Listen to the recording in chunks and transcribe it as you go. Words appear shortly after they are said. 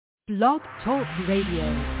Blog Talk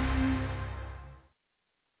Radio.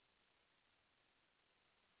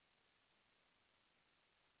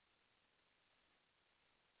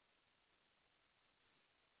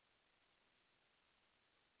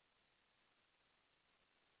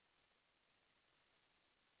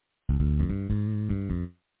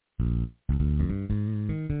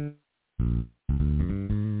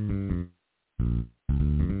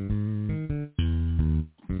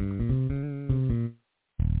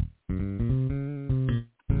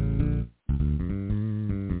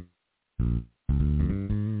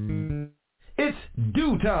 It's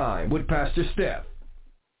DEW Time with Pastor Steph.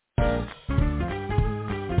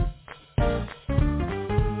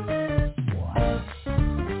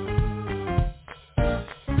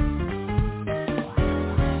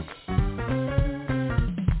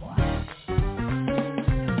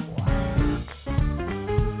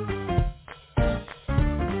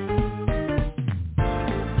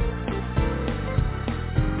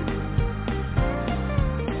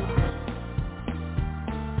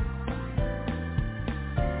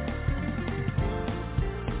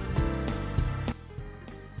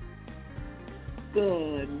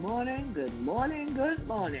 Good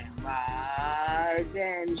morning. Rise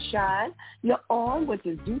and shine. You're on with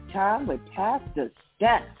the DEW Time with Pastor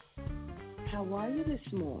Steph. How are you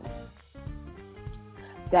this morning?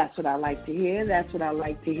 That's what I like to hear. That's what I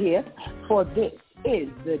like to hear. For this is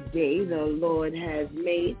the day the Lord has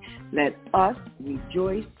made. Let us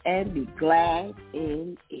rejoice and be glad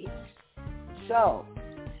in it. So,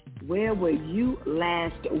 where were you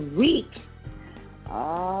last week?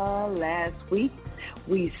 Last week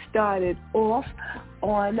we started off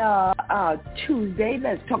on Tuesday.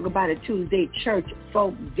 Let's talk about a Tuesday church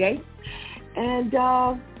folk day. And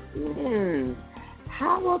how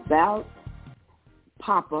about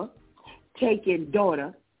Papa taking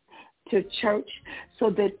daughter to church so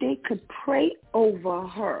that they could pray over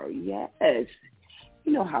her? Yes.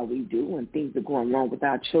 You know how we do when things are going wrong with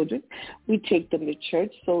our children. We take them to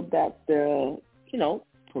church so that the,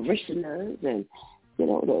 parishioners and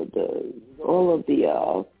all of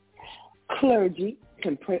the clergy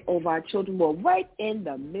can pray over our children. Well, right in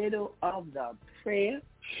the middle of the prayer,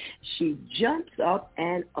 she jumps up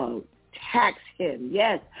and attacks him.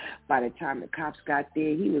 Yes, by the time the cops got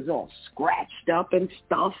there, he was all scratched up and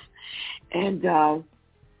stuff. And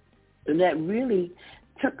that really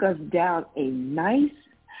took us down a nice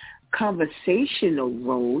conversational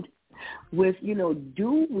road with,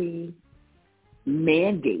 do we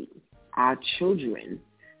mandate our children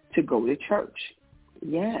to go to church?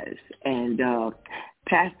 Yes. And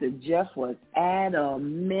Pastor Jeff was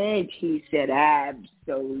adamant. He said,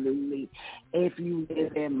 absolutely. If you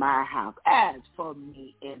live in my house, as for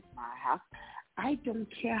me in my house, I don't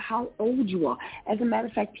care how old you are. As a matter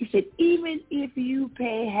of fact, he said, even if you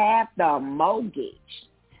pay half the mortgage,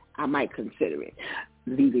 I might consider it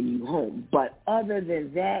leaving you home. But other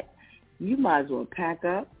than that, you might as well pack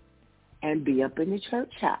up and be up in the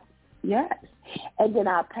church house. Yes. And then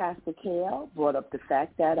our Pastor Kale brought up the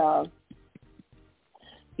fact that,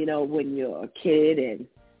 when you're a kid and,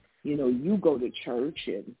 you go to church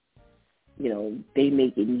and, they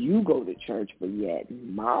making you go to church, but yet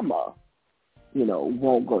mama,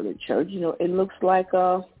 won't go to church. It looks like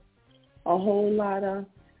a whole lot of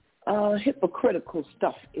hypocritical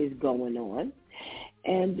stuff is going on.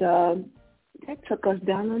 And that took us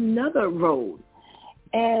down another road.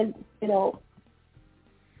 And,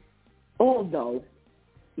 although,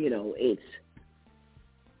 it's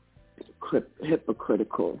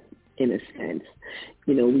hypocritical in a sense,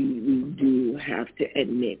 we do have to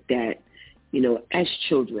admit that, as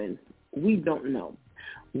children, we don't know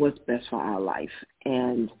what's best for our life.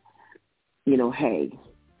 And,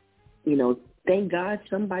 thank God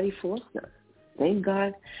somebody forced us. Thank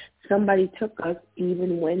God somebody took us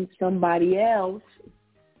even when somebody else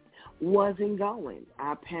wasn't going.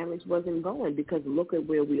 Our parents wasn't going, because look at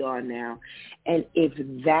where we are now. And if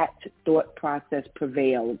that thought process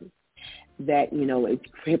prevailed, that, it's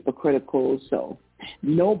hypocritical, so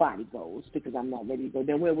nobody goes because I'm not ready to go,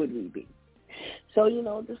 then where would we be? So,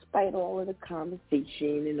 despite all of the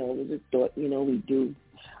conversation and all of the thought, we do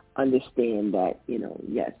understand that,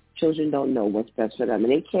 yes, children don't know what's best for them,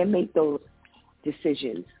 and they can't make those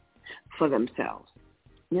decisions for themselves.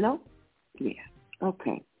 Yeah.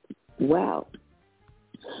 Okay. Well,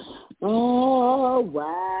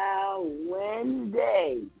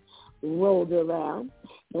 Wednesday rolled around,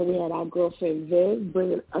 and we had our girlfriend Viv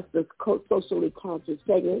bringing us the socially conscious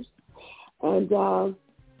segments, and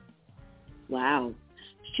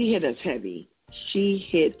she hit us heavy. She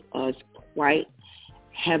hit us quite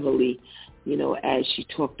heavily, as she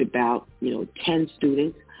talked about, 10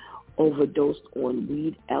 students overdosed on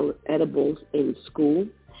weed edibles in school,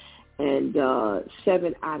 and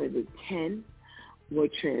 7 out of the 10 were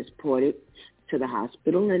transported to the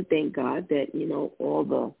hospital. And thank God that, all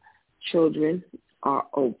the children are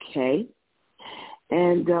okay.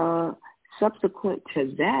 And subsequent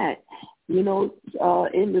to that, in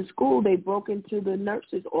the school, they broke into the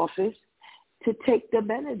nurse's office to take the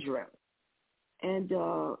Benadryl. And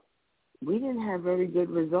we didn't have very good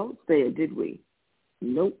results there, did we?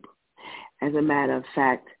 Nope. As a matter of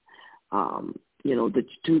fact, the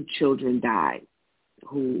 2 children died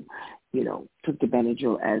who, took the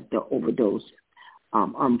Benadryl as the overdose,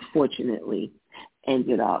 unfortunately,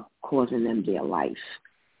 ended up causing them their life.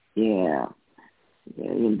 Yeah,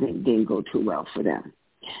 it didn't go too well for them.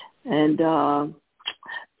 And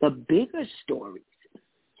the bigger stories,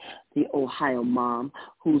 the Ohio mom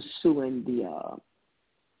who's suing the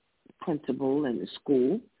principal and the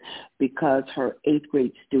school because her 8th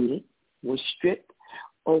grade student was stripped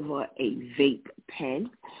over a vape pen.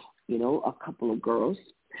 A couple of girls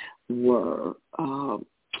were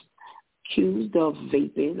accused of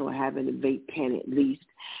vaping or having a vape pen at least.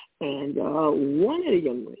 And one of the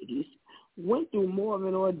young ladies went through more of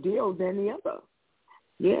an ordeal than the other.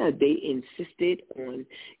 Yeah, they insisted on,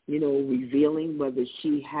 revealing whether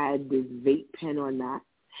she had this vape pen or not.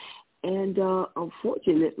 And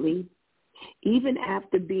unfortunately, even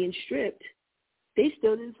after being stripped, they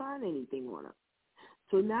still didn't find anything on her.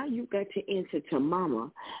 So now you got to answer to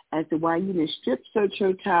mama as to why you didn't strip search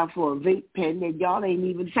her child for a vape pen that y'all ain't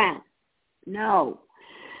even found. No.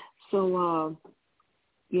 So,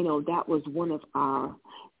 that was one of our,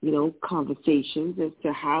 conversations as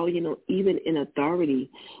to how, even in authority,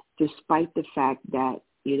 despite the fact that,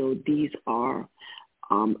 these are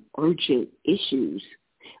urgent issues,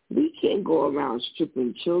 we can't go around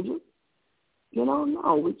stripping children.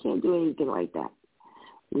 No, we can't do anything like that.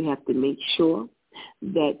 We have to make sure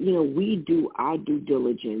that, we do our due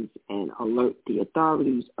diligence and alert the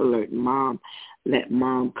authorities, alert mom, let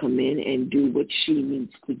mom come in and do what she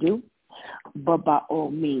needs to do. But by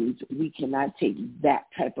all means, we cannot take that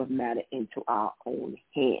type of matter into our own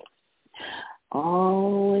hands.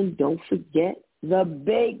 Oh, and don't forget the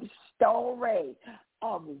big story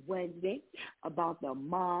of Wednesday about the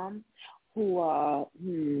mom who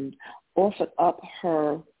offered up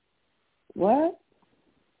her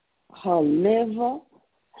liver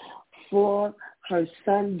for her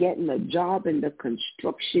son getting a job in the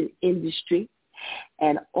construction industry.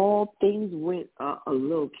 And all things went a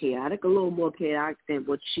little chaotic, a little more chaotic than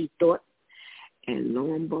what she thought. And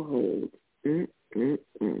lo and behold,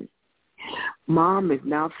 mom is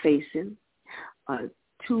now facing a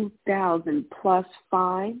 $2,000+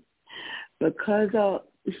 fine because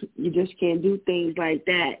you just can't do things like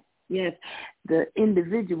that. Yes, the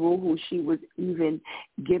individual who she was even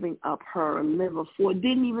giving up her liver for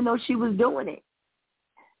didn't even know she was doing it.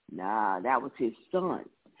 Nah, that was his son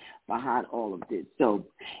behind all of this. So,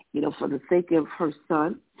 for the sake of her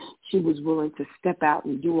son, she was willing to step out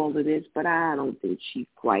and do all of this, but I don't think she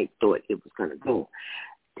quite thought it was going to go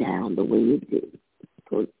down the way it did.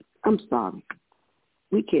 So, I'm sorry.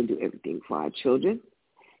 We can't do everything for our children.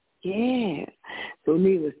 Yeah. So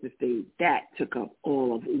needless to say, that took up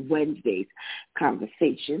all of Wednesday's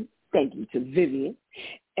conversation. Thank you to Vivian.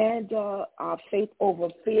 And our Faith Over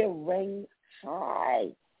Fear rang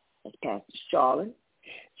high, as Pastor Charlotte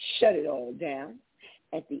shut it all down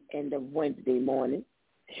at the end of Wednesday morning.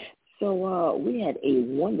 So we had a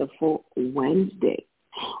wonderful Wednesday.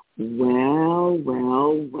 Well.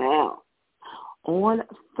 On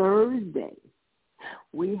Thursday,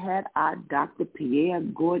 we had our Dr. Pierre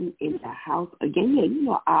Gordon in the house again.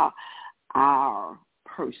 Yeah, our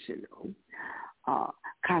personal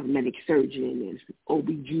cosmetic surgeon and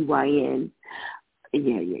OBGYN.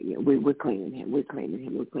 Yeah. We're claiming him.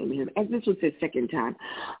 And this was his second time,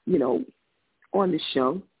 on the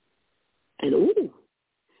show. And,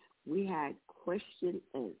 we had question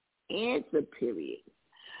and answer period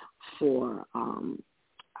for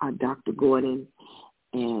our Dr. Gordon.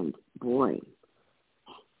 And, boy,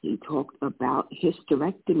 he talked about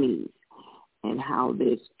hysterectomies and how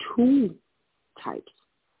there's 2 types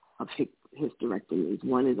of hysterectomies.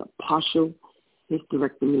 One is a partial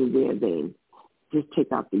hysterectomy where they just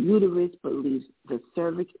take out the uterus but leaves the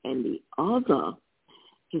cervix, and the other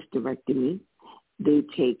hysterectomy, they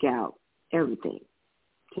take out everything,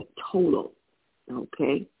 total,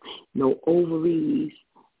 okay? No ovaries,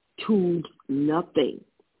 tubes, nothing,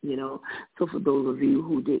 So for those of you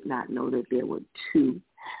who did not know that there were 2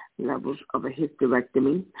 levels of a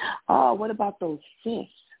hysterectomy, what about those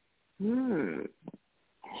cysts?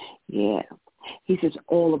 Yeah. He says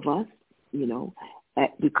all of us,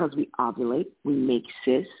 Because we ovulate, we make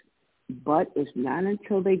cysts, but it's not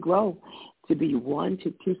until they grow to be 1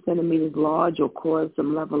 to 2 centimeters large or cause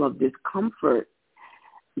some level of discomfort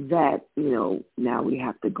that, now we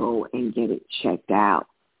have to go and get it checked out.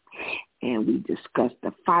 And we discussed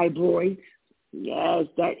the fibroids. Yes,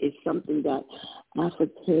 that is something that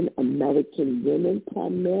African American women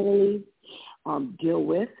primarily deal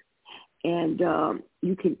with. And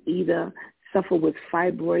you can either suffer with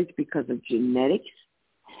fibroids because of genetics,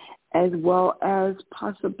 as well as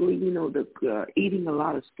possibly, the eating a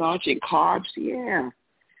lot of starch and carbs. Yeah.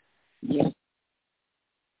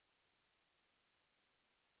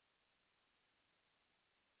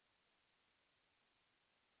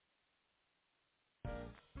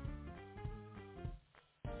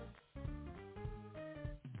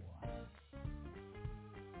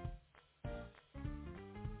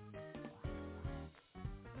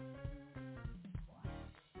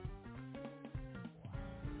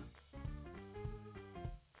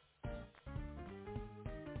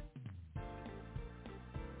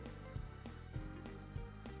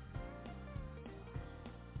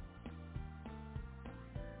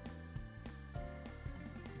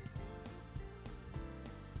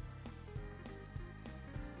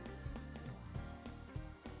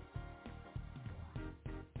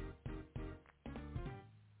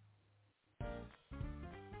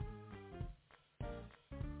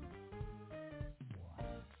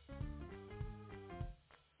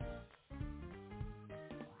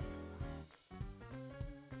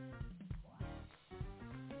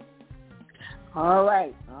 All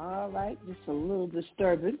right. Just a little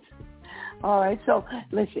disturbance. All right. So,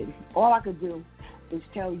 listen, all I could do is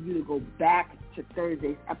tell you to go back to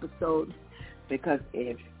Thursday's episode, because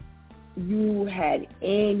if you had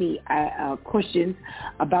any questions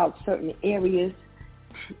about certain areas,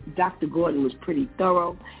 Dr. Gordon was pretty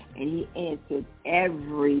thorough, and he answered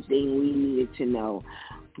everything we needed to know.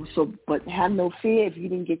 So, but have no fear if you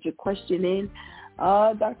didn't get your question in.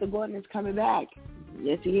 Dr. Gordon is coming back.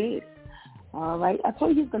 Yes, he is. All right. I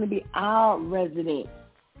told you he's going to be our resident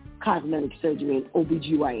cosmetic surgery and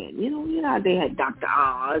OBGYN. You know how they had Dr.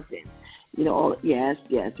 Oz and, yes.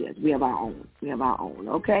 We have our own.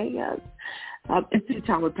 Okay. Yes. It's the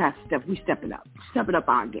time with Pastor Steph. We stepping up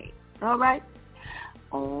our game. All right.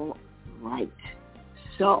 All right.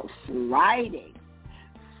 So Friday,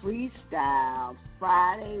 Freestyle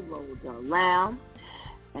Friday rolls around,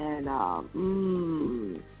 and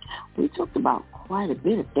we talked about quite a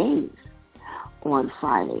bit of things on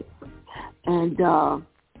Friday, and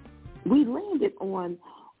we landed on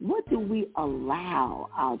what do we allow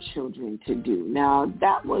our children to do. Now,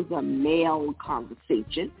 that was a male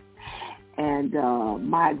conversation, and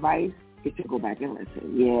my advice is to go back and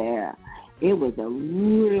listen. Yeah, it was a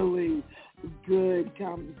really good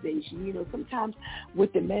conversation. Sometimes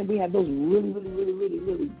with the men we have those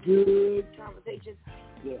really good conversations.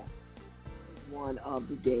 Yeah, one of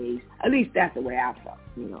the days. At least that's the way I felt.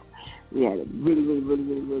 We had a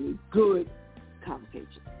really good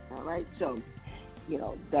conversation. All right, so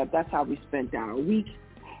that's how we spent our week.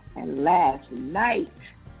 And last night,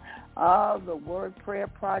 the Word Prayer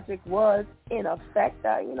Project was in effect.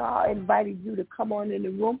 I invited you to come on in the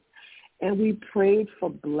room, and we prayed for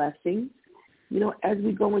blessings. As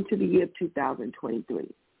we go into the year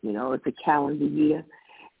 2023. It's a calendar year,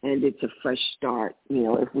 and it's a fresh start.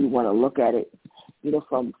 If we want to look at it,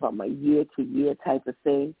 from a year to year type of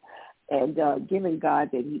thing, and giving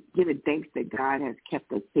thanks that God has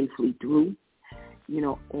kept us safely through,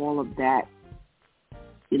 all of that,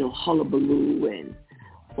 hullabaloo and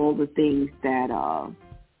all the things that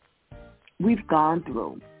we've gone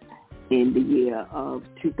through in the year of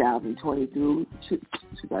 2022.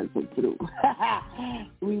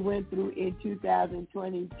 We went through in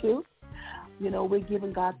 2022. We're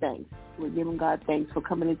giving God thanks. We're giving God thanks for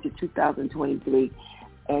coming into 2023.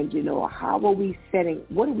 And, what are we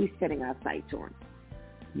setting our sights on?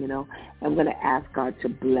 I'm going to ask God to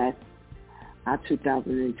bless our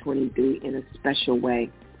 2023 in a special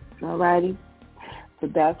way. All righty? So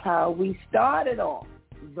that's how we started off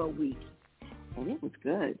the week. And it was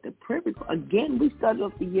good. The prayer again, we started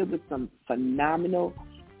off the year with some phenomenal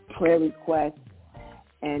prayer requests.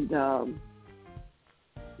 And,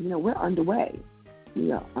 we're underway.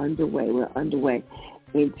 We're underway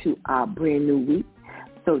into our brand new week.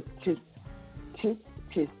 So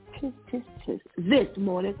this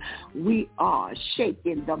morning, we are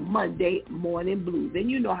shaking the Monday morning blues. And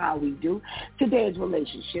you know how we do. Today is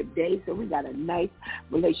Relationship Day, so we got a nice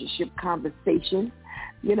relationship conversation,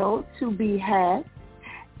 to be had.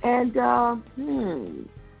 And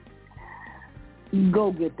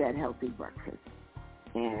go get that healthy breakfast.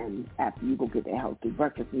 And after you go get that healthy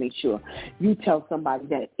breakfast, make sure you tell somebody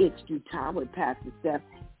that It's Due Time with Pastor Steph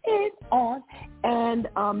is on. And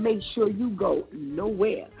make sure you go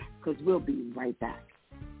nowhere, because we'll be right back.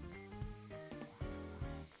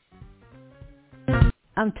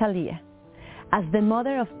 I'm Talia. As the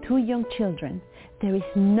mother of 2 young children, there is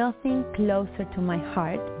nothing closer to my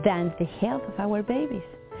heart than the health of our babies.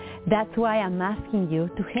 That's why I'm asking you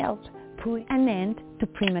to help put an end to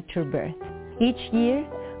premature birth. Each year,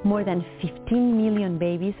 more than 15 million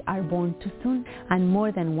babies are born too soon, and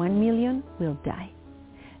more than 1 million will die.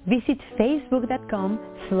 Visit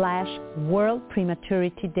facebook.com/World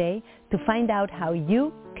Prematurity Day to find out how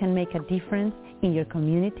you can make a difference in your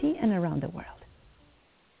community and around the world.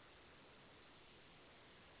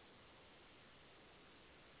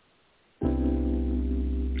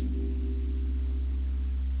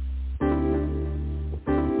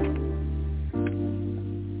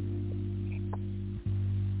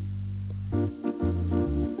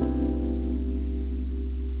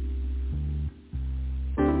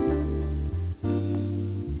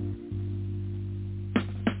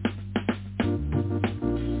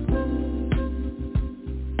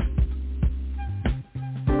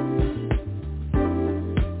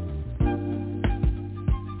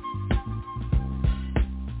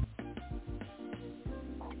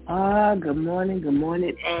 Good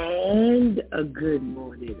morning, and a good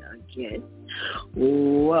morning again.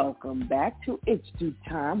 Welcome back to It's Due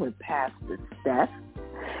Time with Pastor Steph.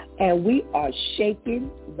 And we are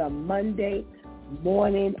shaking the Monday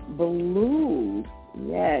morning blues.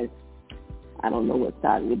 Yes. I don't know what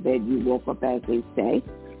side of the bed you woke up, as they say.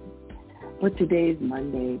 But today is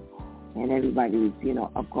Monday, and everybody's,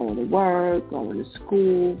 up going to work, going to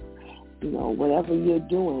school, whatever you're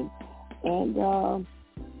doing. And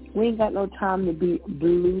we ain't got no time to be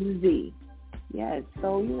bluesy. Yes,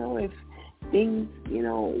 so, if things,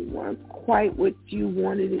 weren't quite what you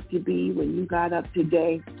wanted it to be when you got up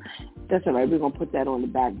today, that's all right. We're going to put that on the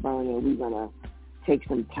back burner. We're going to take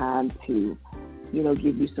some time to,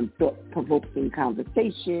 give you some thought-provoking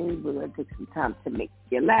conversations. We're going to take some time to make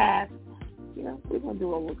you laugh. We're going to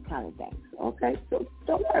do all those kind of things. Okay, so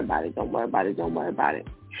don't worry about it. Don't worry about it.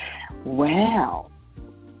 Well,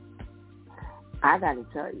 I got to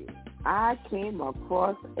tell you, I came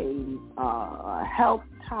across a health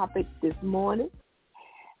topic this morning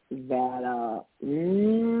that I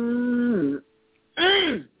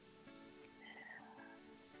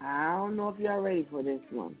don't know if y'all ready for this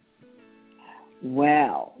one.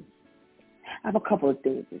 Well, I have a couple of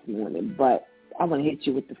things this morning, but I'm going to hit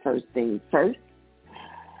you with the first thing first.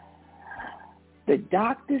 The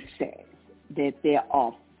doctor says that there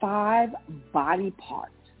are 5 body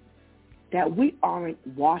parts that we aren't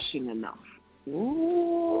washing enough. Ooh,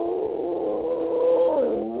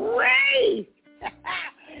 wait.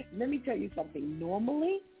 Let me tell you something.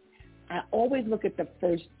 Normally, I always look at the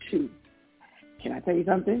first 2. Can I tell you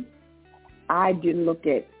something? I didn't look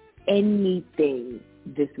at anything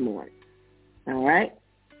this morning. All right?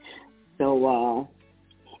 So,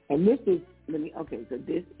 and this is, so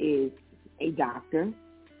this is a doctor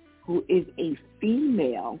who is a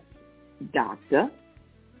female doctor.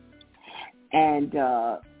 And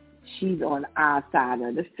she's on our side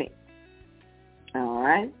of the fence. All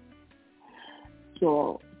right?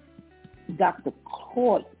 So Dr.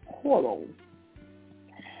 Cordell,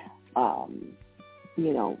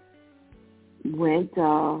 went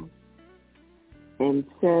and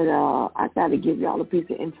said, I got to give y'all a piece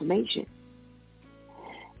of information.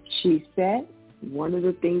 She said one of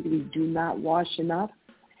the things we do not wash enough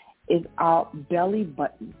is our belly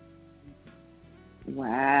button.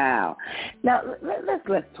 Wow. Now,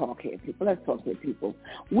 let's talk here, people.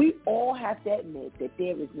 We all have to admit that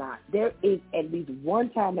there is at least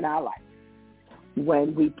one time in our life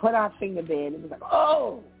when we put our finger there and it was like,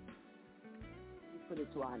 oh, we put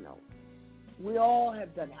it to our nose. We all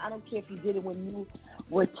have done it. I don't care if you did it when you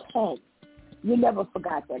were 10. You never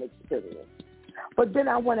forgot that experience. But then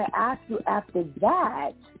I want to ask you after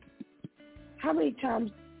that, how many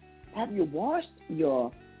times have you washed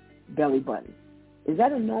your belly button? Is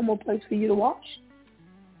that a normal place for you to wash?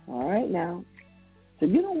 All right, now. So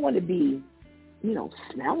you don't want to be,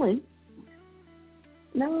 smelling.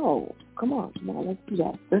 No. Come on. Let's do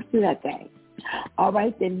that. Let's do that thing. All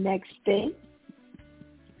right, the next thing,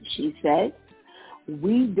 she says,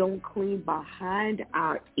 we don't clean behind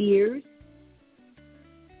our ears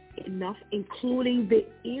enough, including the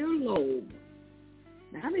earlobe.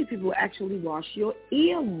 Now, how many people actually wash your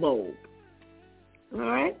earlobe? All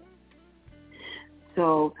right?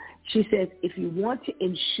 So she says, if you want to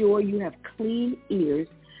ensure you have clean ears,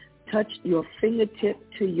 touch your fingertip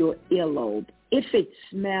to your earlobe If it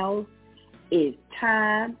smells, it's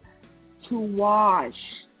time to wash.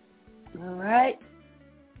 All right?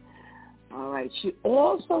 All right. She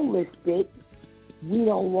also listed we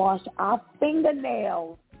don't wash our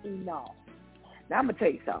fingernails enough. Now, I'm going to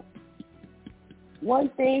tell you something. One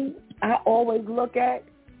thing I always look at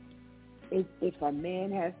is if a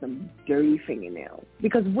man has some dirty fingernails.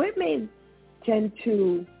 Because women tend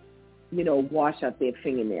to, wash out their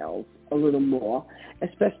fingernails a little more,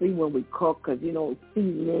 especially when we cook because,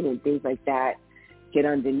 seasoning and things like that get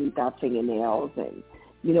underneath our fingernails. And,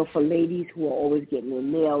 for ladies who are always getting their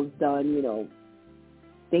nails done,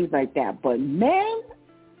 things like that. But man,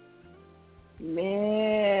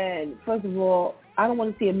 first of all, I don't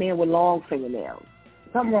want to see a man with long fingernails.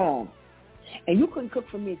 Something wrong. And you couldn't cook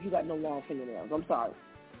for me if you got no long fingernails. I'm sorry.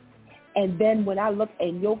 And then when I look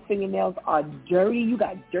and your fingernails are dirty, you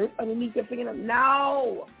got dirt underneath your fingernails.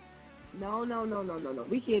 No.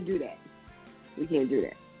 We can't do that. We can't do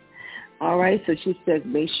that. All right, so she says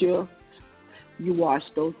make sure you wash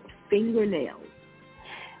those fingernails.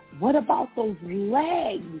 What about those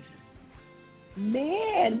legs?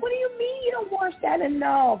 Man, what do you mean you don't wash that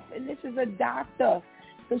enough? And this is a doctor,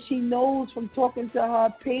 so she knows from talking to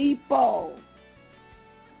her people.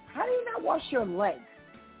 How do you not wash your legs?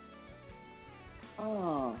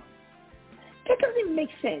 Oh, that doesn't even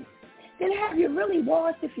make sense. Then have you really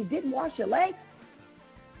washed if you didn't wash your legs?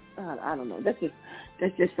 I don't know. That's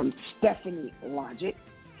just some Stephanie logic.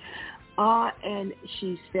 And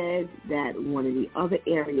she says that one of the other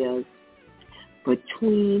areas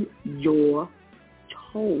between your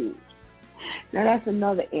toes. Now, that's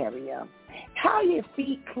another area. How are your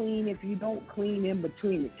feet clean if you don't clean in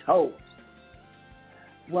between the toes?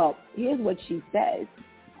 Well, here's what she says.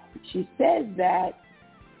 She says that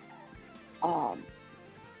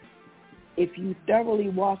if you thoroughly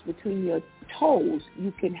wash between your toes,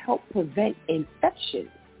 you can help prevent infection.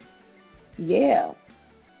 Yeah.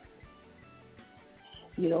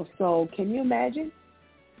 So can you imagine?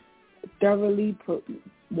 Thoroughly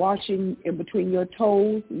washing in between your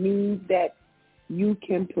toes means that you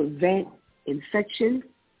can prevent infection.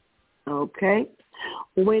 Okay.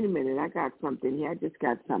 Wait a minute. I got something here. I just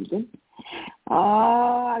got something.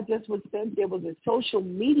 I just was sent. There was a social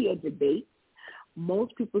media debate.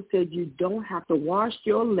 Most people said you don't have to wash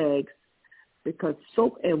your legs because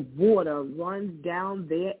soap and water runs down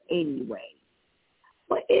there anyway.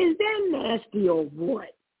 But is that nasty or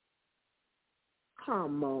what?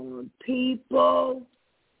 Come on, people.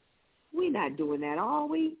 We're not doing that, are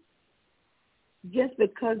we? Just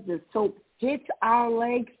because the soap hits our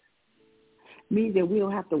legs means that we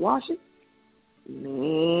don't have to wash it?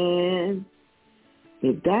 Man,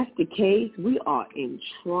 if that's the case, we are in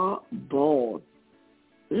trouble.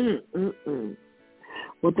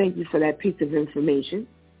 Well, thank you for that piece of information.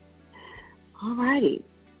 All righty.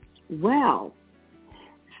 Well,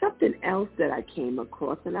 something else that I came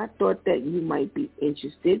across, and I thought that you might be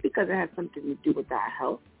interested because it has something to do with our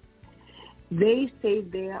health. They say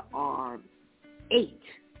there are 8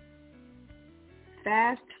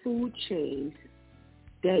 fast food chains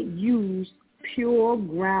that use pure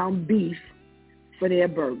ground beef for their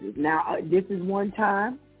burgers. Now, this is one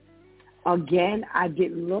time. Again, I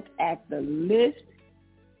didn't look at the list.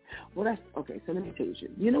 Well, okay, so let me tell you the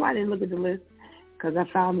truth. You know I didn't look at the list? Because I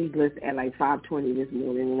found these lists at like 5:20 this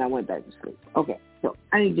morning and I went back to sleep. Okay, so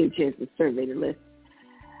I didn't get a chance to survey the list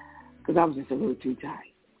because I was just a little too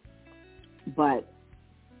tired. But,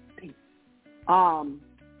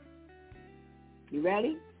 you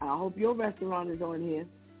ready? I hope your restaurant is on here.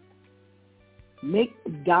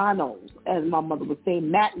 McDonald's, as my mother would say,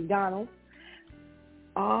 McDonald's.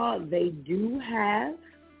 They do have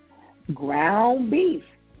ground beef.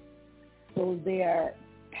 So their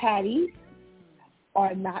patties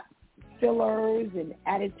are not fillers and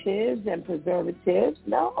additives and preservatives.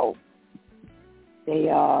 No. They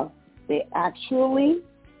actually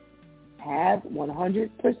have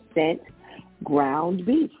 100% ground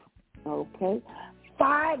beef. Okay?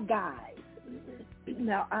 Five Guys.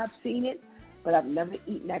 Now, I've seen it, but I've never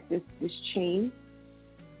eaten at this chain.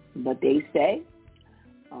 But they say,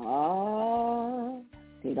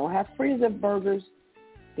 they don't have freezer burgers.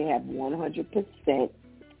 They have 100%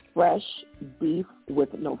 fresh beef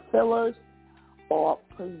with no fillers or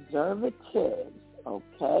preservatives,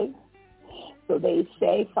 okay? So they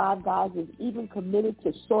say Five Guys is even committed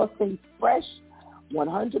to sourcing fresh,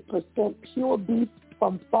 100% pure beef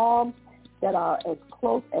from farms that are as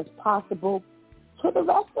close as possible to the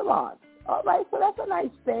restaurants. All right, so that's a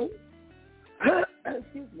nice thing.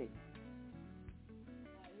 Excuse me.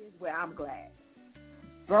 Here's where I'm glad.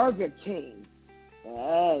 Burger King.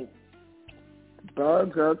 Hey,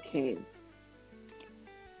 Burger King.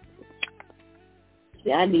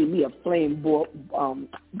 Yeah, I need me a flame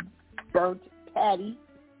burnt patty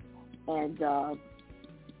and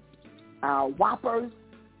our Whoppers,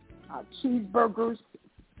 our cheeseburgers.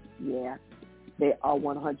 Yeah, they are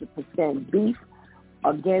 100% beef.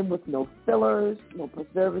 Again, with no fillers, no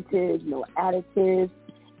preservatives, no additives,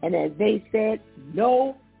 and as they said,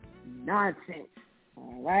 no nonsense.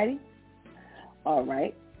 All righty? All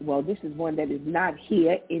right. Well, this is one that is not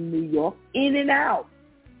here in New York. In-N-Out.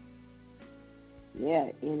 Yeah,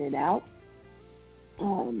 In-N-Out.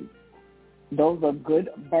 Those are good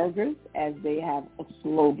burgers, as they have a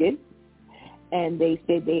slogan. And they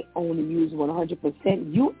say they only use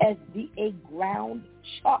 100% USDA ground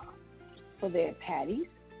chuck for their patties.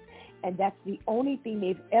 And that's the only thing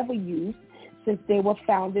they've ever used since they were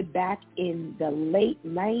founded back in the late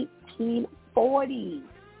 1940s.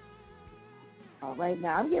 All right,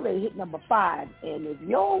 now I'm getting ready to hit number 5. And if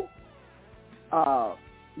your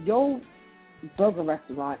burger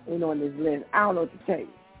restaurant ain't on this list, I don't know what to tell you.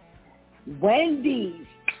 Wendy's.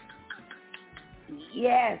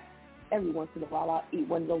 Yes. Every once in a while I'll eat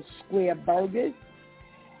one of those square burgers.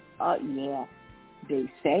 Yeah,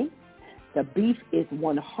 they say the beef is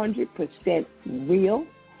 100% real,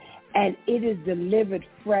 and it is delivered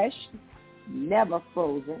fresh, never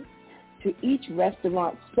frozen, to each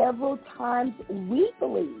restaurant several times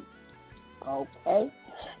weekly. Okay?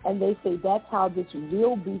 And they say that's how this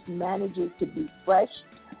real beef manages to be fresh,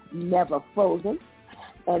 never frozen.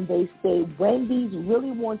 And they say Wendy's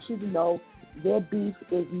really wants you to know their beef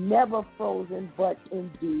is never frozen, but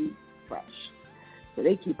indeed fresh. So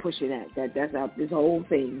they keep pushing that. That's out this whole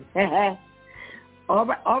thing. All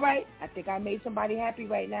right. I think I made somebody happy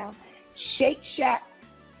right now. Shake Shack,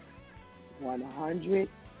 100%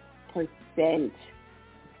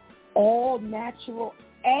 all natural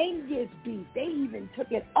Angus beef. They even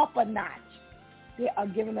took it up a notch. They are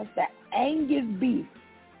giving us that Angus beef.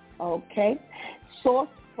 Okay, sourced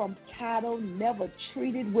from cattle never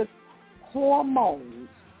treated with hormones.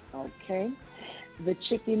 Okay, the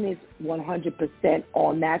chicken is 100%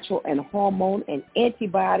 all natural and hormone and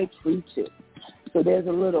antibiotic free too. So there's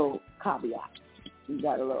a little caveat. You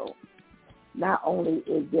got a little. Not only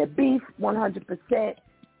is their beef 100%,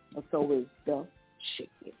 but so is the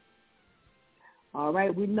chicken. All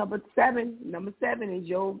right, we number 7. Number 7 is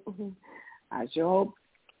I sure hope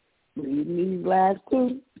reading these last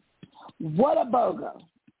 2. Whataburger.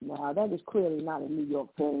 Now, that is clearly not a New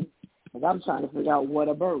York thing, because I'm trying to figure out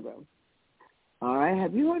Whataburger. All right,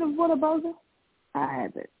 have you heard of Whataburger? I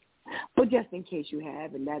haven't. But just in case you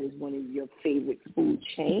have, and that is one of your favorite food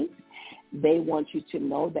chains, they want you to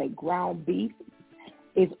know that ground beef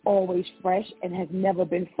is always fresh and has never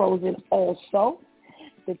been frozen also.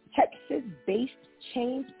 The Texas-based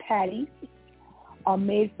chain's patties are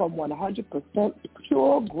made from 100%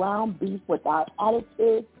 pure ground beef without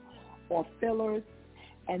additives or fillers,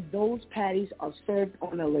 and those patties are served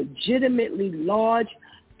on a legitimately large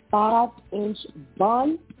 5-inch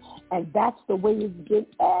bun, and that's the way it's been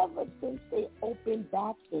ever since they opened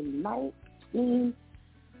back in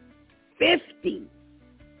 1950.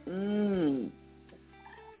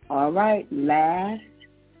 All right, last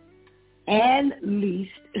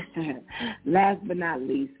but not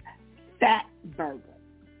least, Fat Burger.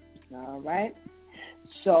 All right,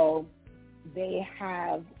 so they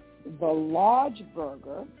have the large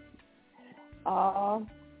burger,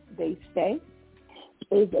 they say,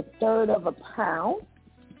 is 1/3 of a pound,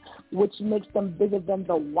 which makes them bigger than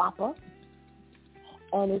the Whopper,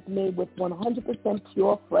 and it's made with 100%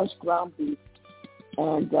 pure fresh ground beef.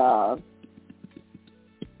 And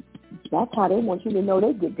that's how they want you to know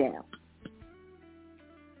they get down.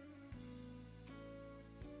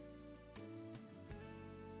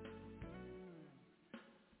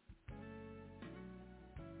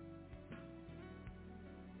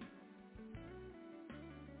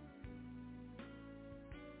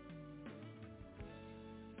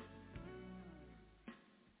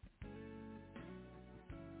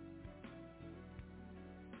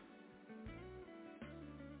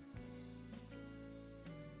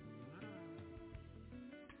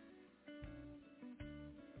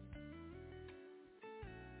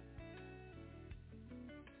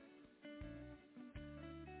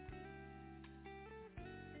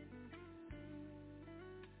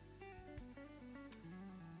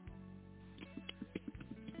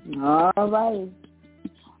 All right.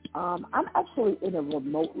 I'm actually in a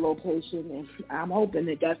remote location, and I'm hoping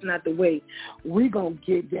that that's not the way we're gonna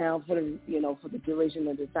get down for the duration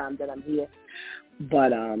of the time that I'm here.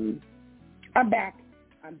 But I'm back.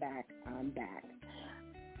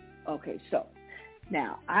 Okay, so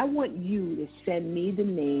now I want you to send me the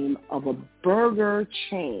name of a burger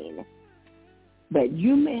chain But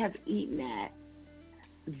you may have eaten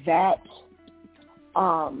that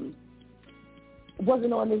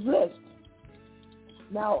wasn't on this list.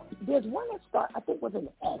 Now, there's one that starts, I think, with an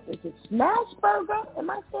S. Is it Smash Burger? Am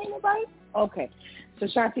I saying it right? Okay. So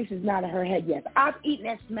Shantice is nodding her head yes. I've eaten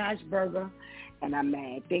that Smash Burger, and I'm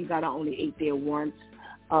mad. Thank God I only ate there once.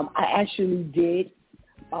 I actually did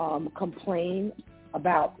complain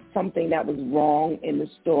about something that was wrong in the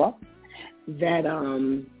store that,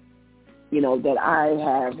 that I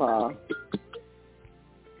have,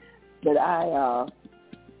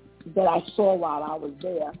 that I saw while I was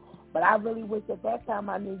there. But I really wish at that time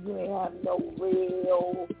I knew you ain't have no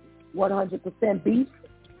real 100% beef.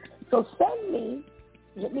 So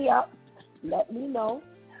hit me up, let me know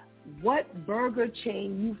what burger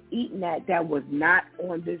chain you've eaten at that was not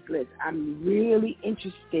on this list. I'm really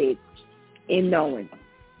interested in knowing.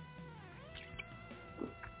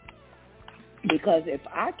 Because if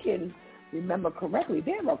I can remember correctly,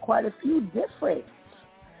 there are quite a few different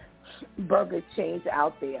burger chains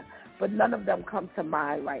out there, but none of them come to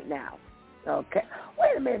mind right now. Okay.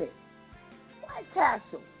 Wait a minute. White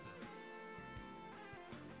Castle.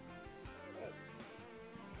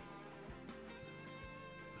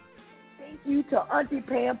 Thank you to Auntie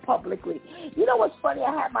Pam publicly. You know what's funny?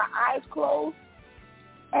 I had my eyes closed,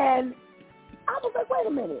 and I was like, wait a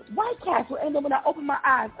minute, White Castle. And then when I opened my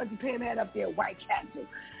eyes, Auntie Pam had up there, White Castle.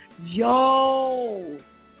 Yo.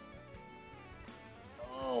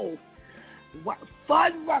 Oh.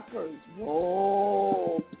 Fuddruckers.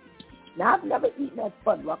 Whoa. Now, I've never eaten at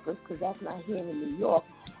Fuddruckers because that's not here in New York,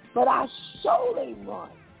 but I surely run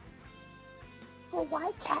for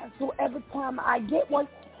White Castle every time I get one,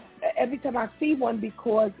 every time I see one,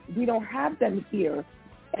 because we don't have them here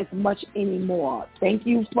as much anymore. Thank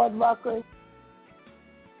you, Fuddruckers.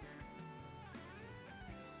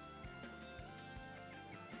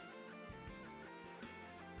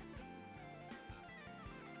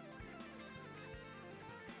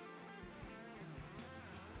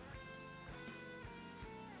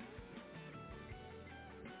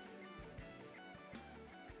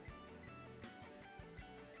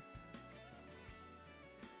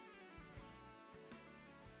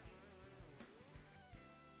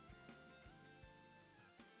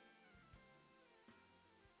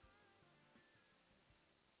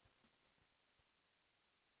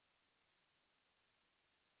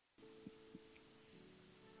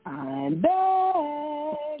 I'm back.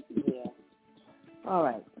 Yeah. All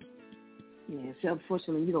right. Yeah, so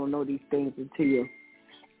unfortunately, you don't know these things until you're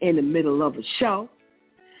in the middle of a show.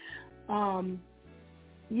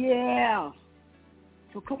 Yeah.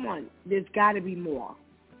 So come on. There's got to be more.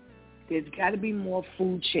 There's got to be more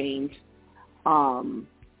food chains, that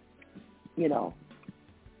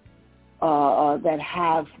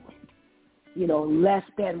have, less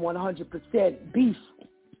than 100% beef.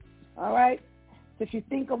 All right? So if you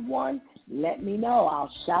think of one, let me know.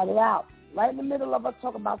 I'll shout it out. Right in the middle of us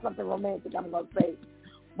talking about something romantic, I'm going to say,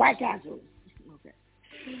 White Castle. Okay.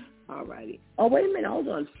 All righty. Oh, wait a minute. Hold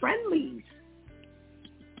on. Friendlies.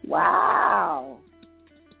 Wow.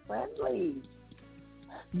 Friendlies.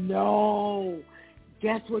 No.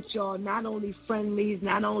 Guess what, y'all? Not only Friendlies,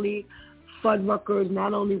 not only Fuddruckers,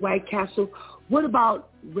 not only White Castle. What about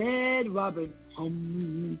Red Robin?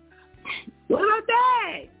 What about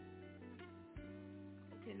that?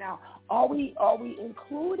 Okay, now, are we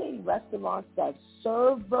including restaurants that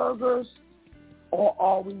serve burgers, or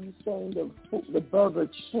are we saying the burger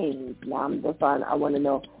chains? Now, I want to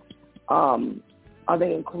know, are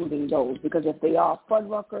they including those? Because if they are,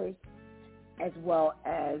 Fuddruckers, as well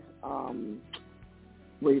as,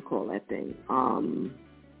 what do you call that thing?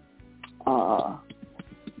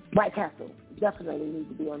 White Castle definitely need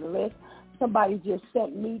to be on the list. Somebody just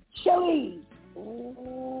sent me Chili's.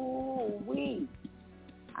 Ooh,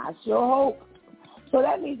 I sure hope. So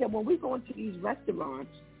that means that when we go into these restaurants,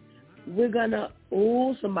 we're going to,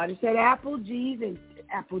 somebody said Applebee's and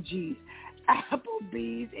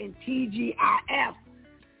TGIF.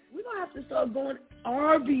 We're going to have to start going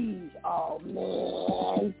Arby's. Oh,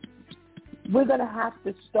 man. We're going to have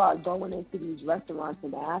to start going into these restaurants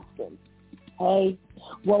and asking, hey,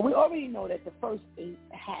 well, we already know that the first 8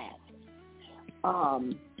 have.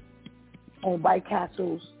 And White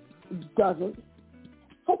Castle's doesn't.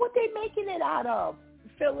 So what they making it out of?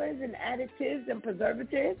 Fillers and additives and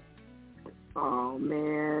preservatives? Oh,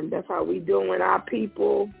 man, that's how we doing, our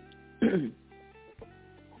people.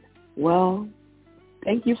 Well,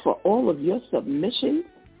 thank you for all of your submissions.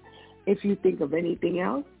 If you think of anything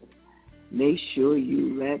else, make sure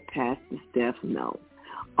you let Pastor Steph know.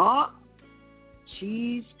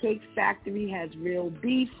 Cheesecake Factory has real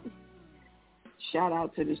beef. Shout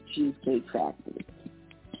out to this Cheesecake Factory.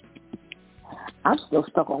 I'm still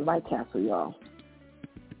stuck on White Castle, y'all.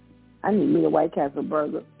 I need me a White Castle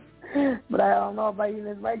burger. But I don't know if I eat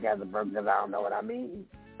this White Castle burger because I don't know what I'm eating.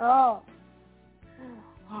 Oh.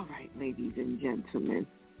 All right, ladies and gentlemen.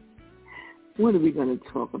 What are we going to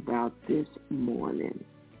talk about this morning?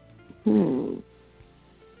 All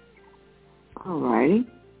righty.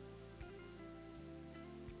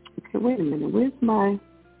 Okay, wait a minute. Where's my...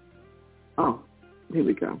 Oh, here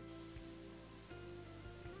we go.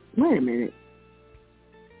 Wait a minute.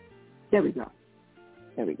 There we go.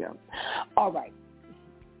 All right.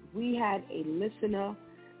 We had a listener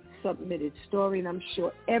submitted story, and I'm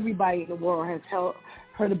sure everybody in the world has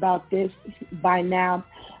heard about this by now.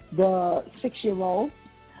 The 6-year-old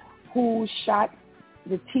who shot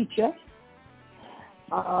the teacher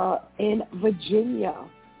in Virginia.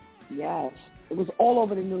 Yes. It was all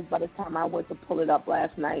over the news by the time I went to pull it up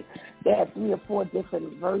last night. They had 3 or 4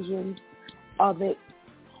 different versions of it.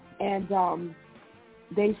 And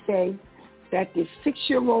they say that this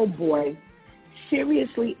 6-year-old boy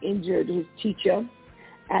seriously injured his teacher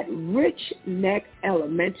at Rich Neck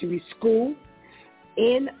Elementary School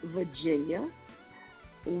in Virginia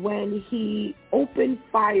when he opened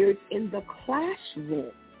fire in the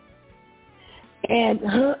classroom. And,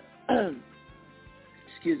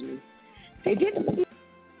 excuse me, they didn't...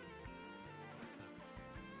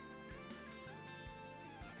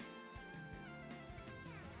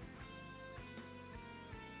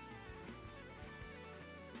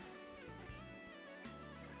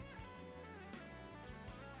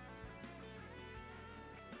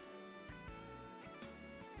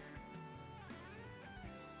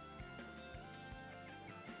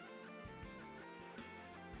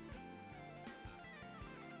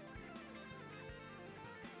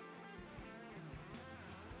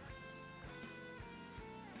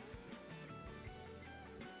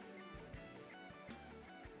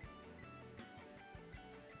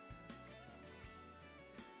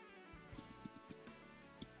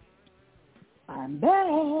 I'm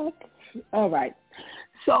back. All right.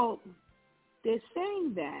 So they're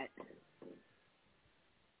saying that they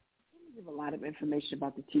didn't give a lot of information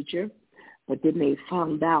about the teacher, but then they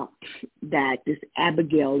found out that this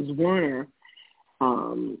Abigail Werner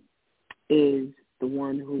is the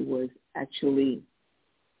one who was actually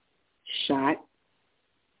shot.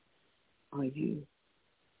 Are you?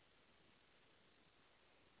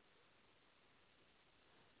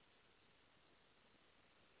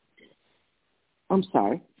 I'm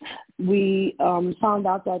sorry. We found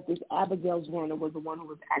out that this Abigail Werner was the one who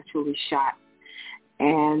was actually shot.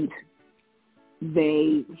 And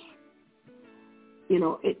they,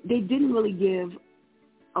 they didn't really give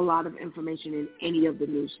a lot of information in any of the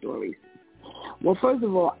news stories. Well, first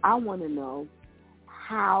of all, I want to know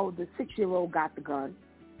how the 6-year-old got the gun,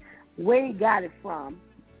 where he got it from,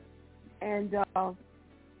 and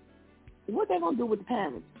what they're going to do with the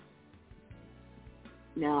parents.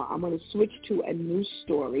 Now, I'm going to switch to a news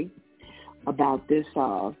story about this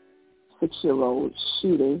 6-year-old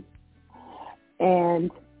shooting.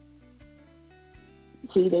 And,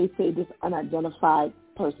 see, they say this unidentified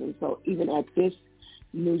person. So even at this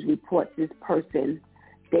news report, this person,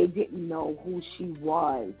 they didn't know who she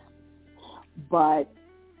was. But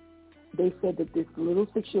they said that this little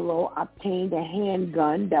 6-year-old obtained a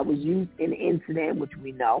handgun that was used in the incident, which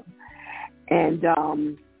we know. And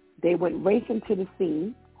they went racing to the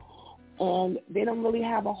scene, and they don't really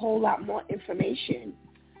have a whole lot more information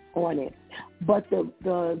on it. But the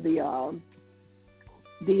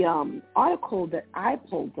article that I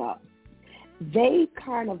pulled up, they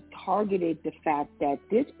kind of targeted the fact that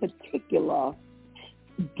this particular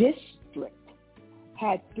district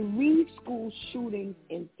had 3 school shootings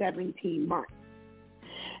in 17 months.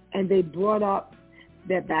 And they brought up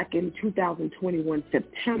that back in 2021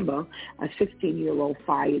 September, a 16-year-old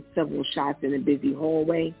fired several shots in a busy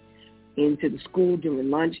hallway into the school during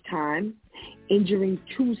lunchtime, injuring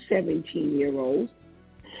 2 17-year-olds.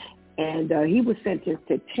 And he was sentenced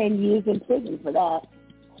to 10 years in prison for that.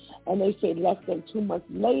 And they said less than 2 months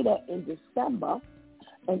later in December,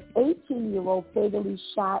 an 18-year-old fatally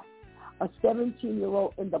shot a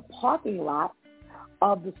 17-year-old in the parking lot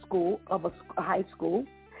of the school, of a high school,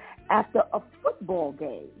 after a football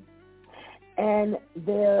game. And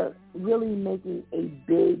they're really making a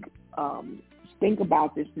big stink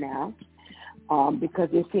about this now because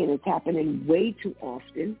they're saying it's happening way too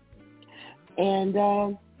often. And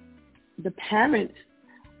the parents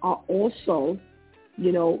are also,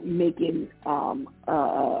 making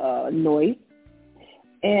noise.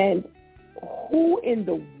 And who in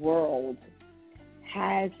the world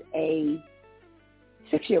has a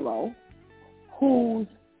 6-year-old who's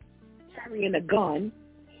carrying a gun,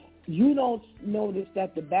 you don't notice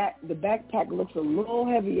that the backpack looks a little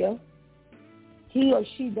heavier. He or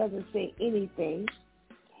she doesn't say anything.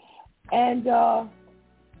 And how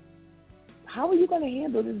are you going to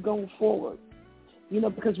handle this going forward?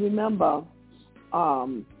 Because remember,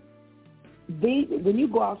 when you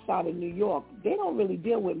go outside of New York, they don't really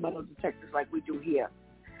deal with metal detectors like we do here.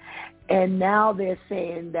 And now they're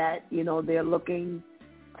saying that, they're looking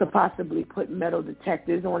to possibly put metal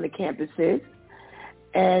detectors on the campuses,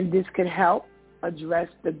 and this could help address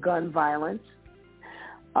the gun violence.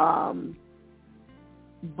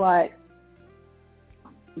 But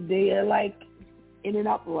they are like in an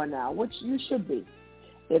uproar now, which you should be.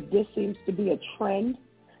 If this seems to be a trend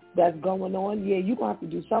that's going on, yeah, you're going to have to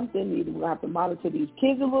do something. Either we're going to have to monitor these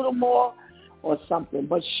kids a little more or something.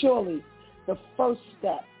 But surely the first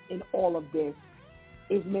step in all of this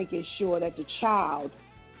is making sure that the child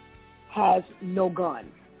has no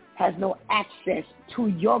gun, has no access to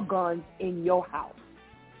your guns in your house.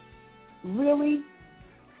 Really?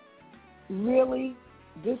 Really?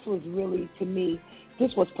 This was really, to me,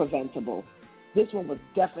 this was preventable. This one was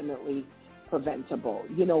definitely preventable.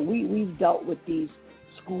 We've dealt with these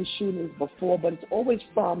school shootings before, but it's always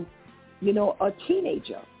from, a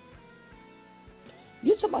teenager.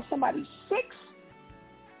 You're talking about somebody 6?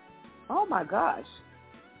 Oh, my gosh.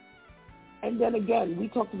 And then again, we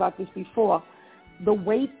talked about this before, the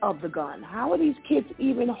weight of the gun. How are these kids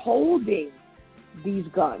even holding these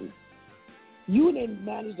guns? You didn't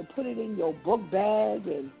manage to put it in your book bag,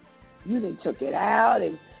 and you didn't took it out,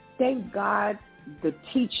 and thank God the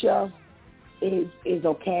teacher is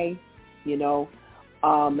okay,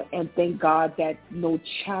 and thank God that no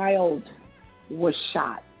child was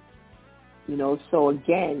shot, So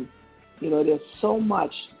again, there's so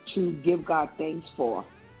much to give God thanks for.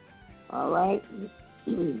 All right?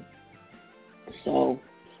 So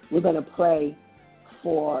we're going to pray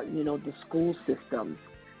for, the school systems,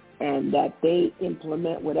 and that they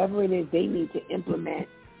implement whatever it is they need to implement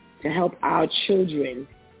to help our children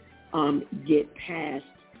get past,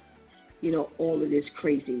 all of this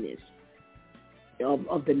craziness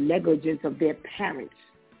of the negligence of their parents.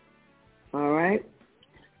 All right?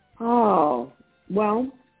 Oh,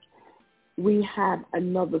 well, we have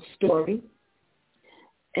another story.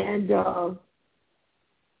 And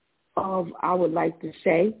I would like to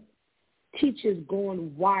say, teachers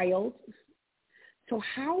going wild. So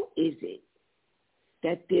how is it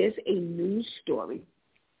that there's a news story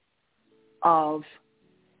of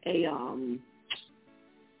a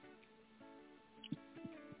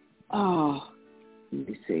let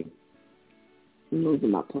me see. I'm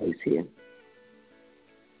losing my place here.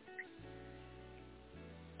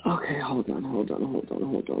 Okay, hold on.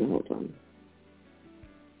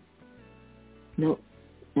 No.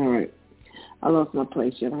 All right. I lost my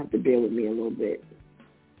place. You'll have to bear with me a little bit.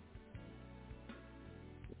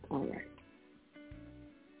 All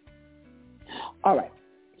right.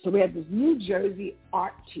 So we have this New Jersey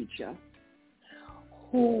art teacher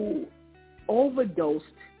who overdosed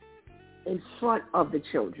in front of the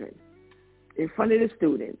children, in front of the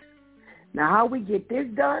students. Now, how we get this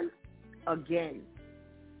done? Again,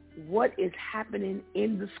 what is happening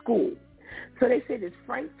in the school? So they say this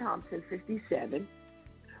Frank Thompson, 57,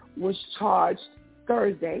 was charged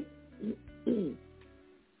Thursday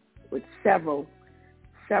with several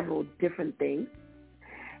different things.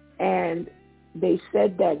 And they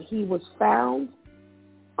said that he was found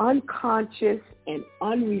unconscious and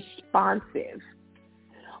unresponsive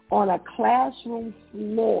on a classroom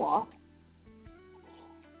floor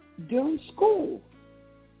during school.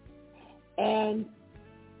 And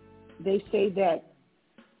they say that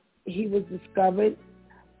he was discovered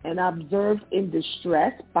and observed in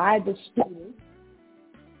distress by the students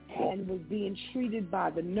and was being treated by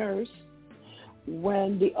the nurse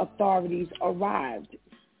when the authorities arrived.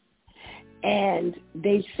 And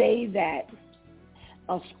they say that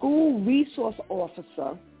a school resource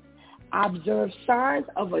officer observed signs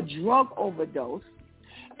of a drug overdose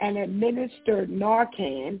and administered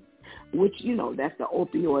Narcan, which, that's the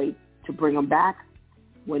opioid to bring them back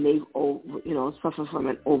when they, suffer from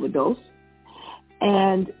an overdose.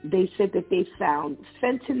 And they said that they found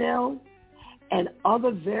fentanyl and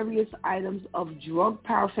other various items of drug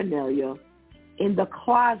paraphernalia in the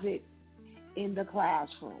closet in the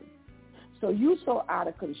classroom. So you so out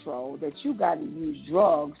of control that you got to use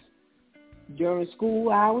drugs during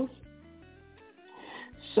school hours.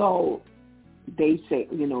 So they say,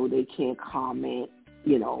 they can't comment,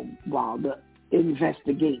 while the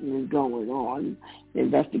investigation is going on.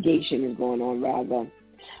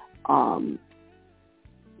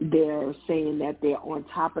 They're saying that they're on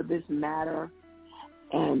top of this matter.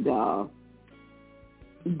 And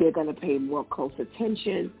they're going to pay more close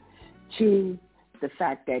attention to the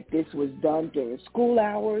fact that this was done during school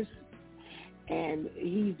hours. And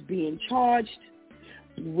he's being charged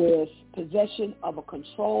with possession of a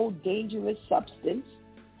controlled, dangerous substance,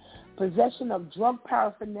 possession of drug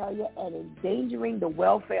paraphernalia, and endangering the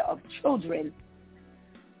welfare of children,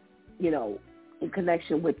 in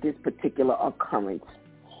connection with this particular occurrence.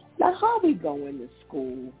 Now, how are we going to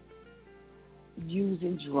school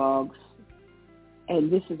using drugs,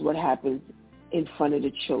 and this is what happens in front of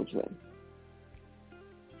the children?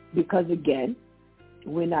 Because, again,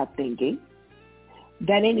 we're not thinking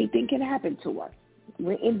that anything can happen to us.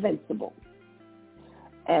 We're invincible.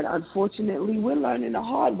 And unfortunately, we're learning the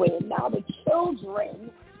hard way. And now the children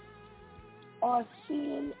are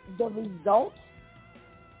seeing the results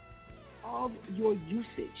of your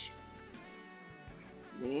usage.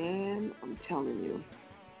 Man, I'm telling you,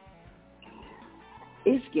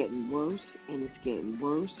 it's getting worse, and it's getting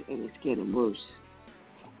worse, and it's getting worse.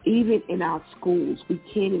 Even in our schools, we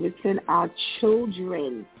can't even send our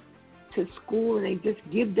children to school, and they just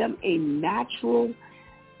give them a natural,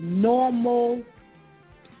 normal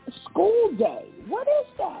school day. What is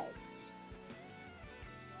that?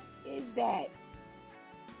 What is that?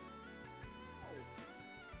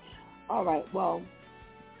 All right, well,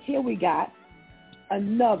 here we got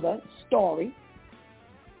another story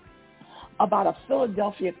about a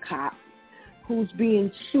Philadelphia cop who's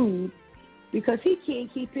being sued because he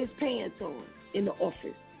can't keep his pants on in the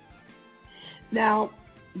office. Now,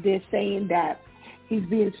 they're saying that he's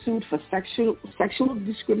being sued for sexual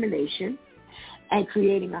discrimination and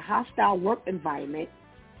creating a hostile work environment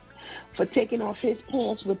for taking off his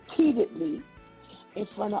pants repeatedly in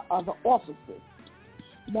front of other officers.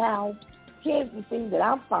 Now, here's the thing that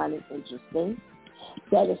I'm finding interesting,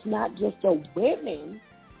 that it's not just the women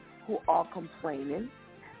who are complaining,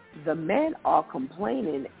 the men are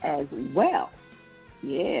complaining as well.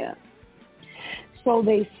 Yeah. So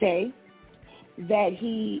they say that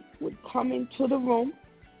he would come into the room,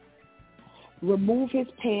 remove his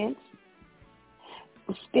pants,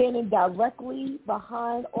 standing directly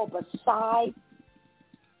behind or beside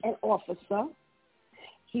an officer.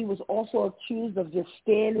 He was also accused of just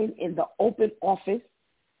standing in the open office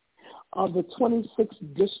of the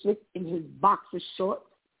 26th district in his boxer shorts.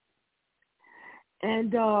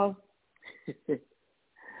 And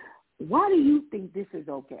why do you think this is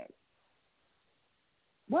okay?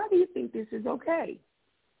 Why do you think this is okay?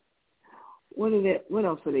 What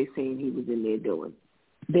else are they saying he was in there doing?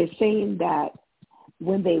 They're saying that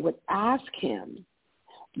when they would ask him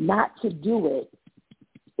not to do it,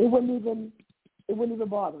 it wouldn't even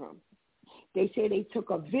bother him. They say they took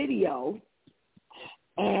a video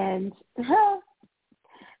and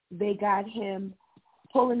they got him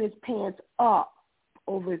pulling his pants up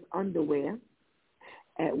over his underwear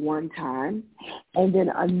at one time, and then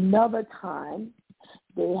another time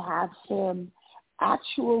they have him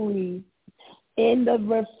actually in the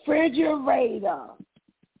refrigerator.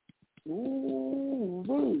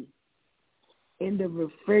 Ooh, in the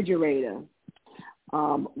refrigerator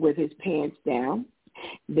with his pants down.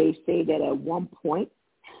 They say that at one point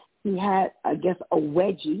he had, I guess, a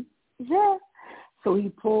wedgie. Yeah. So he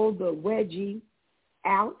pulled the wedgie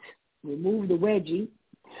out, removed the wedgie,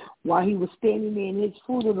 while he was standing there in his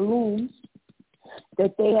Fruit of the Looms,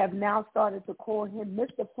 that they have now started to call him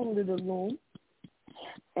Mr. Fruit of the Loom.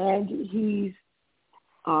 And he's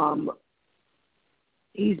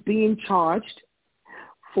being charged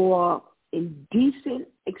for indecent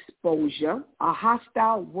exposure,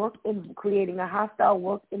 creating a hostile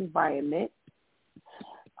work environment,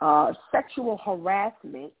 sexual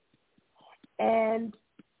harassment, and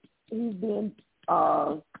he's being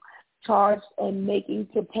charged and made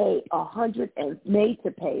to pay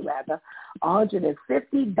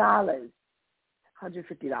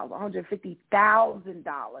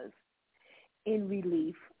 $150,000 in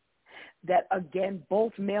relief. That, again,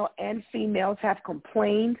 both male and females have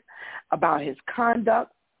complained about his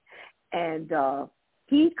conduct, and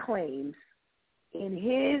he claims in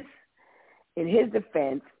his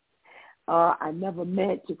defense, I never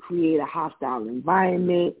meant to create a hostile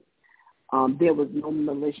environment. There was no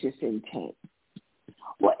malicious intent.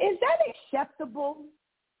 Well, is that acceptable?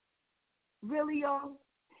 Really, y'all?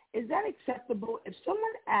 Is that acceptable? If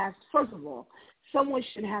someone asks, first of all, someone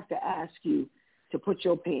should have to ask you to put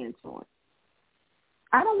your pants on.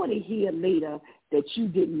 I don't want to hear later that you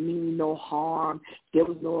didn't mean no harm. There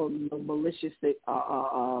was no malicious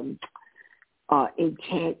intent.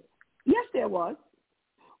 Yes, there was.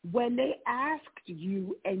 When they asked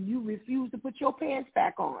you and you refused to put your pants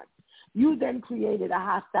back on, you then created a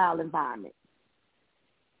hostile environment.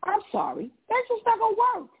 I'm sorry. That's just not going to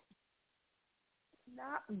work. It's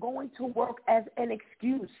not going to work as an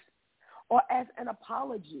excuse or as an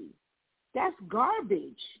apology. That's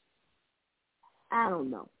garbage. I don't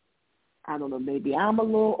know. Maybe I'm a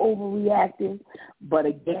little overreacting, but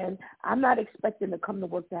again, I'm not expecting to come to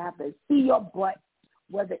work to have to see your butt,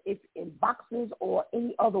 whether it's in boxes or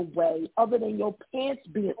any other way other than your pants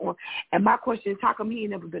being on. And my question is, how come he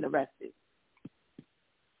ain't never been arrested?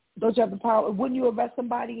 Don't you have the power? Wouldn't you arrest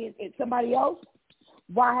somebody else?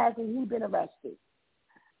 Why hasn't he been arrested?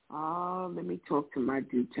 Let me talk to my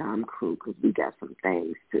due time crew because we got some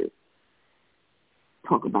things to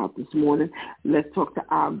talk about this morning. Let's talk to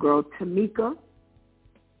our girl, Tamika.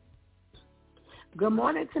 Good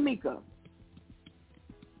morning, Tamika.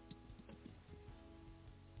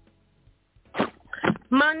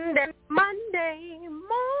 Monday morning.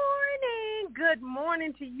 Good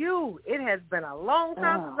morning to you. It has been a long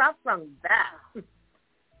time since I've sung that.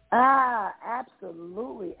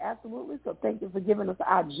 Absolutely. So thank you for giving us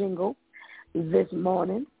our jingle this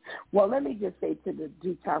morning. Well, let me just say to the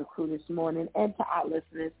due time crew this morning and to our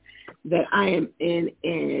listeners that I am in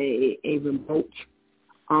a remote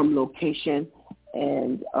location,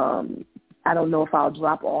 and I don't know if I'll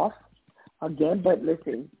drop off again, but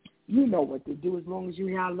listen, you know what to do. As long as you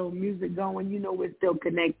hear a little music going, you know we're still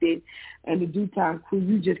connected. And the due time crew,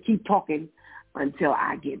 you just keep talking until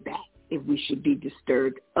I get back if we should be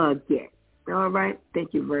disturbed again. All right?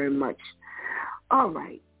 Thank you very much. All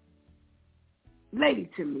right. Lady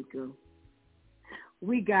Tamika,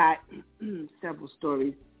 we got several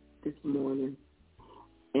stories this morning.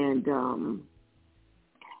 And,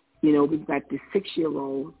 we've got this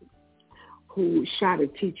 6-year-old who shot a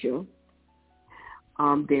teacher.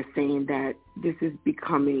 They're saying that this is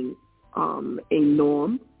becoming a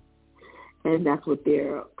norm, and that's what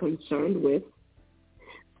they're concerned with,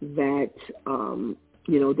 that,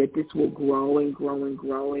 that this will grow and grow and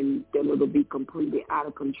grow, and then it'll be completely out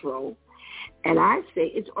of control. And I say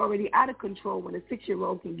it's already out of control when a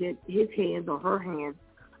 6-year-old can get his hands or her hands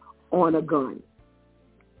on a gun,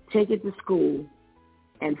 take it to school,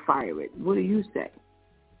 and fire it. What do you say?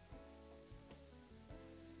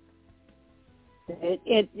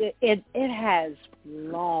 It has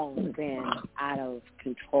long been out of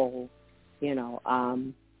control.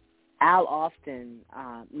 Al often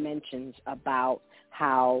mentions about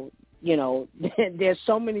how, there's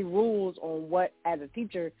so many rules on what, as a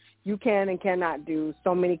teacher, you can and cannot do,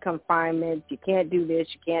 so many confinements, you can't do this,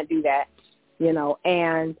 you can't do that,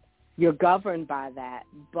 and you're governed by that.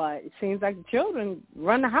 But it seems like the children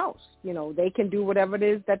run the house. They can do whatever it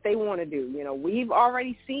is that they want to do. We've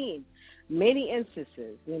already seen many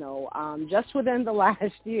instances, just within the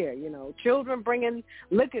last year, children bringing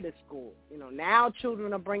liquor to school. Now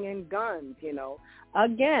children are bringing guns,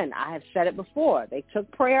 Again, I have said it before. They took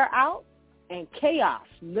prayer out and chaos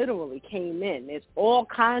literally came in. There's all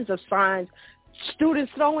kinds of signs. Students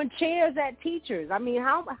throwing chairs at teachers. I mean,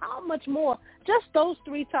 how much more? Just those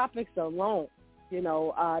 3 topics alone,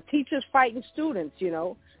 teachers fighting students,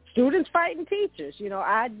 students fighting teachers.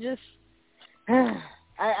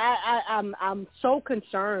 I'm so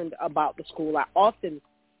concerned about the school. I often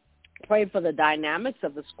pray for the dynamics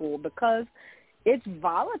of the school because it's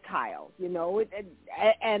volatile,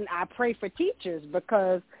 and I pray for teachers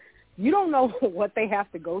because you don't know what they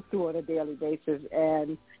have to go through on a daily basis.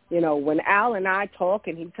 And, when Al and I talk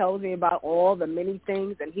and he tells me about all the many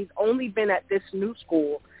things, and he's only been at this new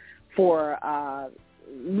school for a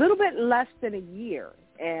little bit less than a year.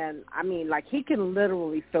 And, I mean, like, he can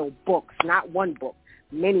literally fill books, not one book,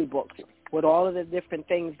 many books, with all of the different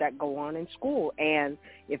things that go on in school. And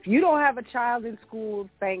if you don't have a child in school,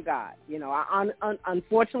 thank God.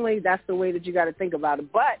 Unfortunately, that's the way that you got to think about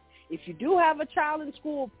it. But if you do have a child in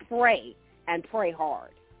school, pray, and pray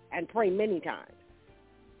hard, and pray many times.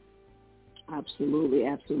 Absolutely,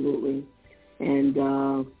 absolutely. And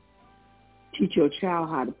teach your child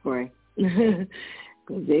how to pray because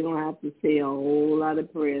they're going to have to say a whole lot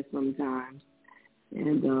of prayers sometimes.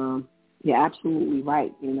 And you're absolutely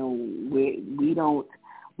right. We don't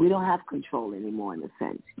have control anymore in a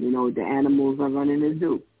sense. The animals are running the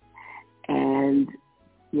zoo. And,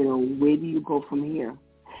 where do you go from here?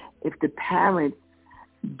 If the parents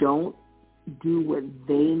don't do what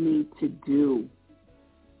they need to do,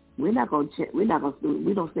 we don't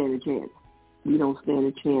stand a chance. We don't stand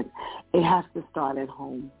a chance. It has to start at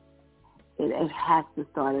home. It has to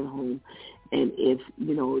start at home. And if,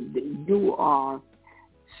 you are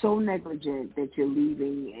so negligent that you're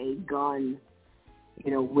leaving a gun,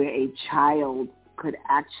 where a child could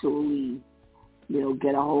actually,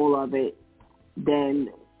 get a hold of it, then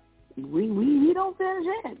we don't stand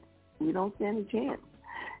a chance. We don't stand a chance.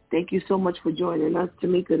 Thank you so much for joining us,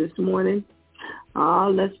 Tamika, this morning.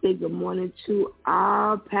 Let's say good morning to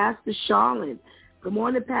our Pastor Charlene. Good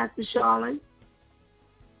morning, Pastor Charlene.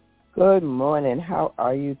 Good morning. How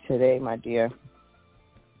are you today, my dear?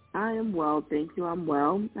 I am well, thank you. I'm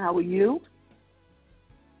well. How are you?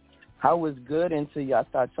 I was good until y'all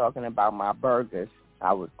start talking about my burgers.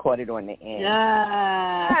 I was caught it on the end.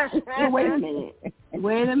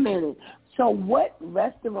 Wait a minute. So what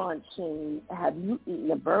restaurant chain have you eaten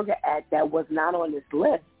a burger at that was not on this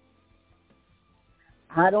list?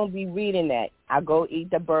 I don't be reading that. I go eat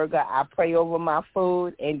the burger. I pray over my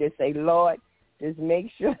food and just say, Lord, just make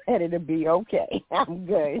sure that it'll be okay. I'm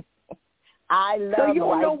good. I love So you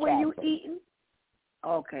don't know White where you Castle. eating?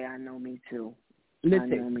 Okay, I know, me too.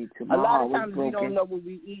 Listen, I know, me too. a lot of times we don't know what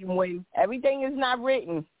we eat when everything is not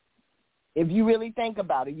written. If you really think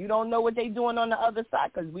about it, you don't know what they're doing on the other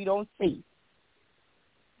side because we don't see.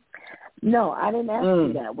 No, I didn't ask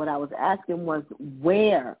you that. What I was asking was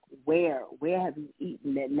where have you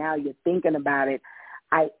eaten that now you're thinking about it?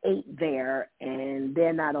 I ate there and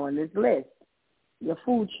they're not on this list. Your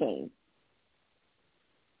food chain.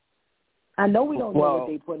 I know we don't know what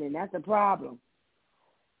they put in. That's a problem.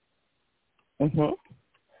 I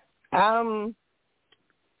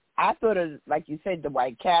thought of, like you said, the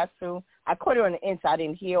White Castle. I caught it on the inside. I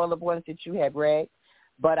didn't hear all the ones that you had read.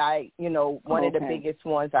 But one of the biggest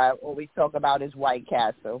ones I always talk about is White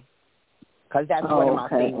Castle because that's one of my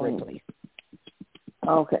favorite places.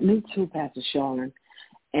 Okay, me too, Pastor Charlene.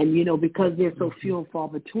 And, because they're so few and far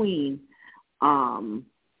between, we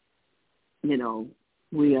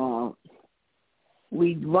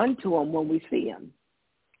run to them when we see them.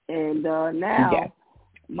 And now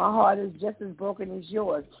my heart is just as broken as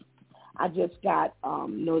yours. I just got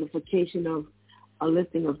notification of a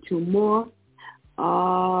listing of two more.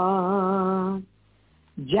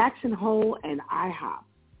 Jackson Hole and IHOP.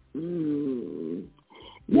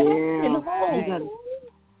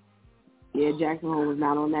 Jackson Hole was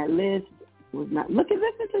not on that list.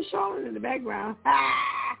 Listen to Charlotte in the background.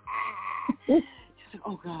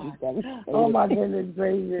 Oh God! Oh my goodness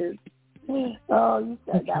gracious! Oh, you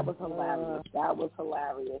said that was hilarious. That was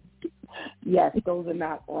hilarious. Yes, those are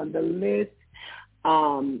not on the list.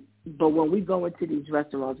 But when we go into these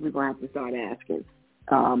restaurants, we're going to have to start asking.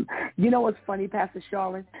 What's funny, Pastor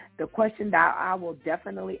Charlene? The question that I will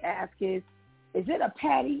definitely ask is it a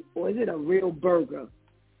patty or is it a real burger?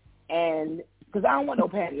 And because I don't want no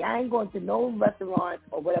patty. I ain't going to no restaurant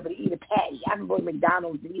or whatever to eat a patty. I can go to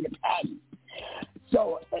McDonald's to eat a patty.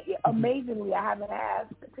 So, amazingly, I haven't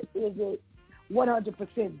asked, is it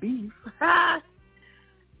 100% beef?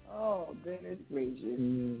 Oh, goodness gracious.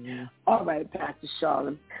 All right, Pastor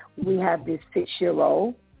Charlene. We have this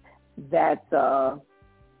 6-year-old that's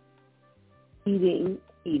eating.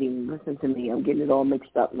 Listen to me. I'm getting it all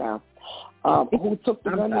mixed up now. Who took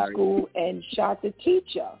the gun to school and shot the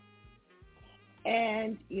teacher.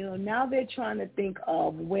 And, now they're trying to think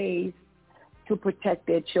of ways to protect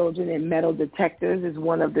their children, and metal detectors is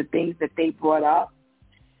one of the things that they brought up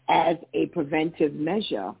as a preventive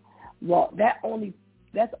measure. Well, that's only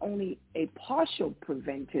a partial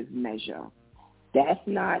preventive measure. That's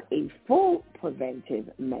not a full preventive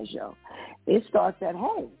measure. It starts at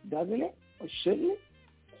home, doesn't it? Or shouldn't it?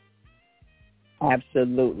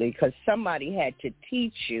 Absolutely, because somebody had to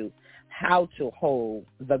teach you how to hold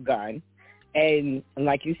the gun. And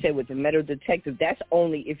like you said, with the metal detector, that's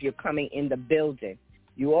only if you're coming in the building.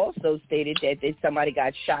 You also stated that somebody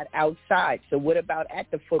got shot outside. So what about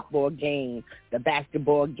at the football game, the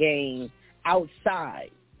basketball game,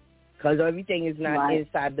 outside? Because everything is not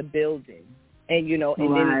inside the building. And, then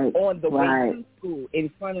on the way to school, in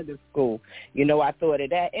front of the school, I thought of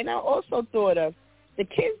that. And I also thought of the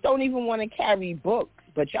kids don't even want to carry books,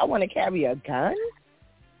 but y'all want to carry a gun?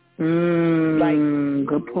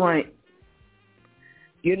 Good point.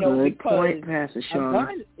 Good because point, Pastor Sean. A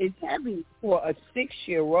gun is heavy for a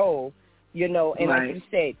 6-year-old, and like you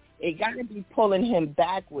said, it got to be pulling him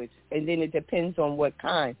backwards, and then it depends on what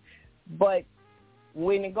kind. But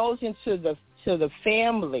when it goes into the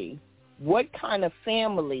family, what kind of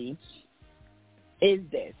family is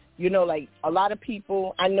this? Like a lot of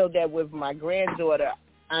people, I know that with my granddaughter,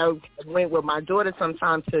 I went with my daughter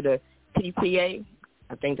sometime to the PTA.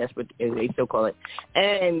 I think that's what they still call it.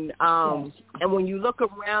 And when you look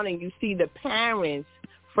around and you see the parents,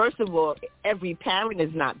 first of all, every parent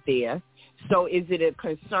is not there. So is it a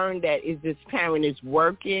concern that this parent is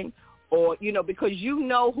working or, because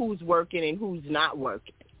who's working and who's not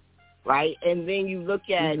working, right? And then you look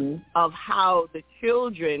at of how the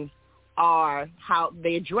children are, how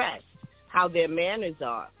they're dressed, how their manners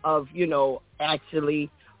are, of, actually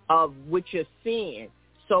of what you're seeing.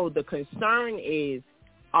 So the concern is,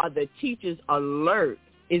 are the teachers alert?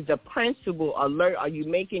 Is the principal alert? Are you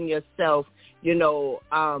making yourself,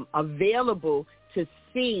 available to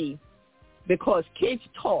see? Because kids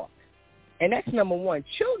talk, and that's number one.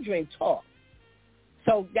 Children talk.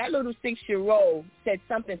 So that little 6-year-old said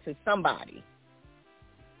something to somebody,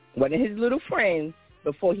 one of his little friends,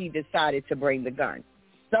 before he decided to bring the gun.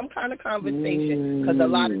 Some kind of conversation, because a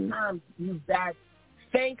lot of times you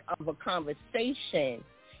think of a conversation,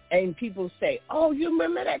 and people say, oh, you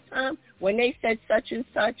remember that time when they said such and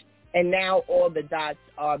such, and now all the dots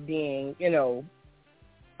are being,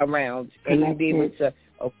 around, and you'll be able to,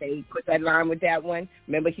 okay, put that line with that one.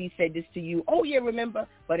 Remember he said this to you. Oh, yeah, remember,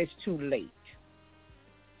 but it's too late.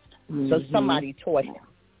 So somebody taught him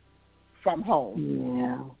from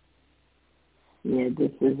home. Yeah,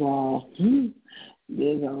 this is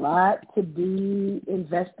there's a lot to be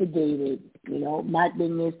investigated. My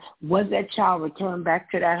thing is, was that child returned back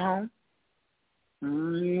to that home?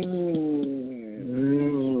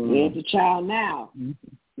 There's a child now. Is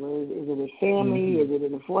it a family? Is it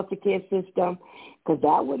in the foster care system? Because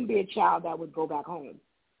that wouldn't be a child that would go back home.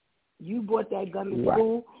 You brought that gun to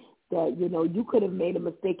school, that, you could have made a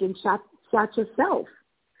mistake and shot yourself.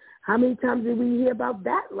 How many times did we hear about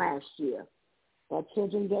that last year? That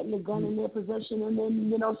children getting the gun in their possession, and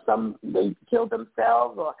then, they killed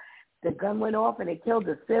themselves, or the gun went off and they killed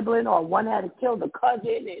a sibling, or one had to kill the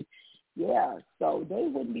cousin, and so they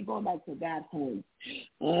wouldn't be going back to that home.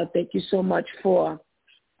 Thank you so much for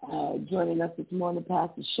joining us this morning,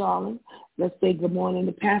 Pastor Charlene. Let's say good morning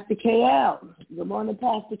to Pastor KL. Good morning,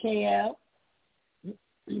 Pastor KL.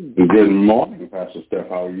 Good morning, Pastor Steph.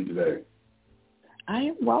 How are you today? I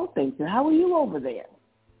am well, thank you. How are you over there?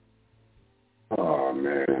 Oh,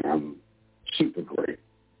 man, I'm super great.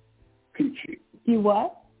 Peachy. You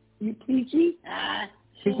what? You peachy?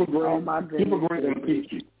 Super great. Oh, my goodness. Super great and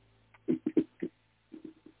peachy.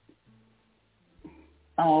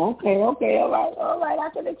 Oh, okay. All right. I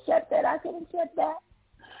can accept that.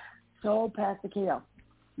 So, Pastor Kale,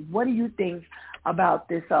 what do you think about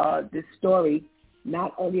this story?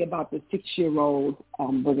 Not only about the 6-year-old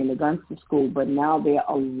bringing the guns to school, but now they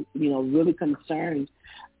are, really concerned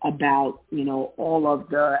about, all of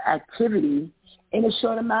the activity in a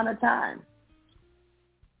short amount of time.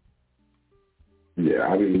 Yeah,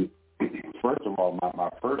 I mean, first of all, my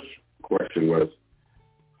first question was,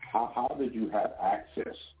 how did you have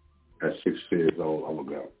access at 6 years old of a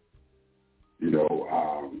gun?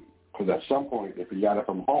 Because at some point, if you got it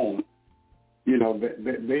from home, they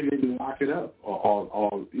didn't lock it up,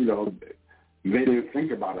 or they didn't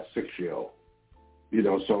think about a 6-year-old.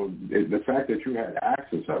 So the fact that you had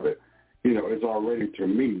access of it, is already, to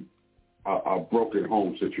me, a broken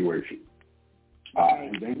home situation.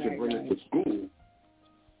 And then to bring it to school,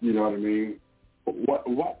 you know what I mean?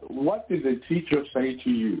 What did the teacher say to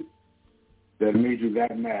you that made you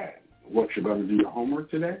that mad? What, you're going to do your homework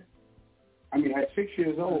today? I mean, at 6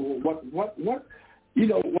 years old, what?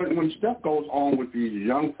 When stuff goes on with these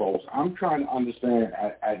young folks, I'm trying to understand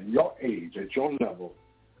at your age, at your level,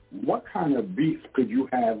 what kind of beef could you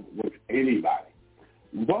have with anybody?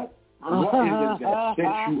 What is it that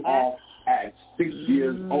sets you off at 6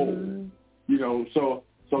 years old?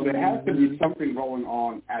 So there has to be something going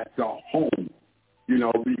on at the home,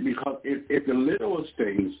 because if the littlest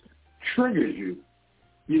things triggers you,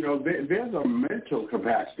 there's a mental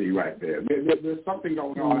capacity right there. There's something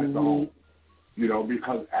going on at the home,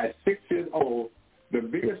 because at 6 years old, the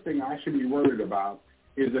biggest thing I should be worried about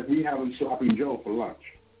is if we having sloppy Joe for lunch.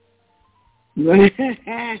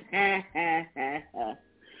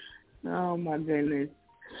 Oh, my goodness.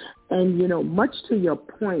 And, much to your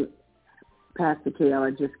point, Pastor Kale,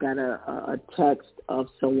 I just got a text of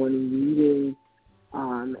someone reading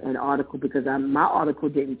an article, because my article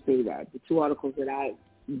didn't say that. The 2 articles that I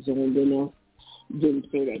zoned in on didn't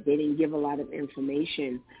say that. They didn't give a lot of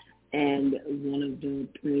information. And one of the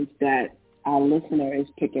points that our listener is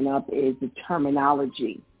picking up is the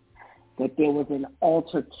terminology, that there was an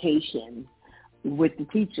altercation with the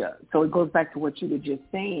teacher. So it goes back to what you were just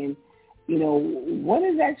saying. What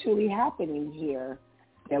is actually happening here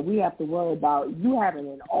that we have to worry about you having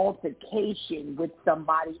an altercation with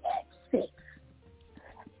somebody at 6,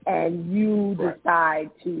 and you decide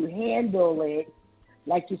to handle it,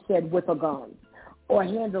 like you said, with a gun, or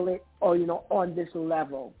handle it, or on this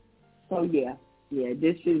level. So yeah,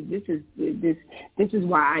 this is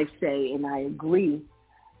why I say, and I agree,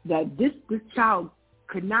 that this child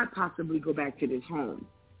could not possibly go back to this home.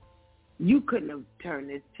 You couldn't have turned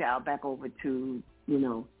this child back over to,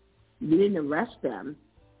 you didn't arrest them.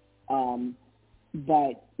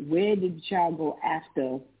 But where did the child go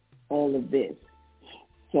after all of this?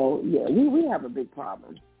 So, yeah, we have a big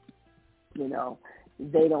problem. You know,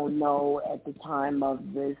 they don't know at the time of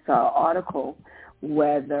this article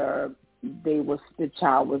whether the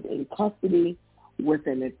child was in custody with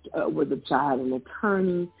the child an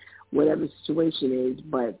attorney, whatever the situation is,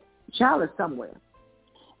 but the child is somewhere.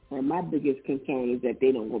 And my biggest concern is that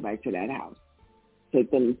they don't go back to that house.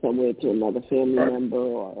 Take them somewhere to another family member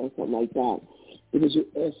or something like that, because you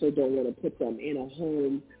also don't want to put them in a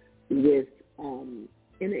home with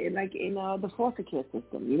in the foster care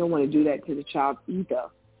system. You don't want to do that to the child either.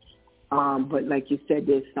 But like you said,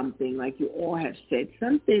 there's something, like you all have said,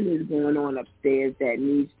 something is going on upstairs that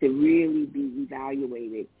needs to really be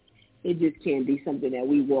evaluated. It just can't be something that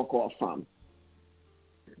we walk off from.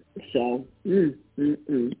 So,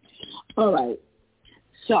 all right.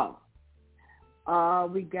 So,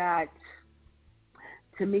 we got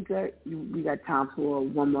Tamika. We got time for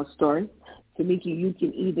one more story. Tamika, you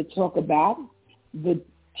can either talk about the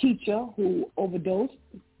teacher who overdosed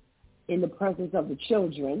in the presence of the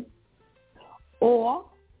children, or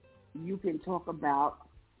you can talk about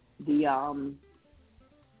the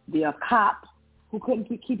cop who couldn't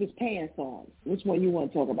keep his pants on. Which one you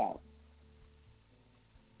want to talk about?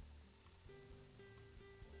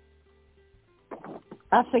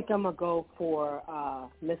 I think I'm going to go for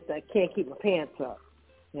Mr. Can't Keep My Pants Up.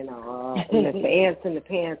 You know, Mr. Ants in the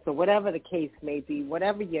Pants, or whatever the case may be,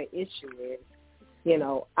 whatever your issue is, you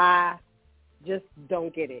know, I just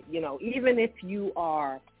don't get it. You know, even if you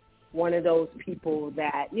are one of those people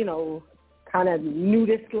that, you know, kind of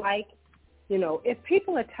nudist-like, you know, if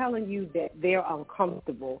people are telling you that they're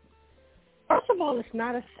uncomfortable, first of all, it's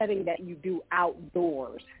not a setting that you do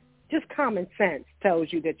outdoors. Just common sense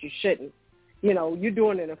tells you that you shouldn't. You know, you're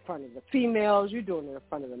doing it in front of the females, you're doing it in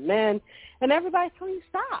front of the men, and everybody's telling you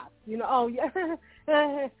stop. You know, oh,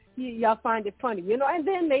 yeah, y'all find it funny. You know, and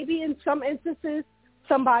then maybe in some instances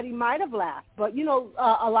somebody might have laughed. But, you know,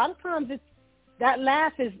 a lot of times that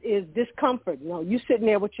laugh is discomfort. You know, you sitting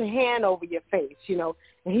there with your hand over your face, you know,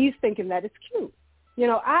 and he's thinking that it's cute. You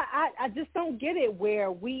know, I just don't get it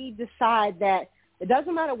where we decide that it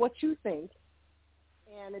doesn't matter what you think,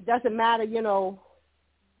 and it doesn't matter, you know,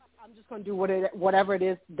 I'm just going to do whatever it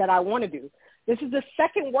is that I want to do. This is the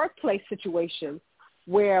second workplace situation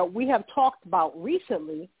where we have talked about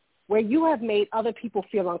recently where you have made other people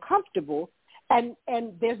feel uncomfortable, and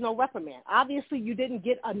there's no reprimand. Obviously, you didn't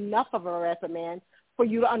get enough of a reprimand for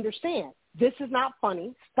you to understand. This is not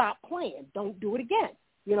funny. Stop playing. Don't do it again.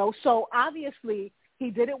 You know, so obviously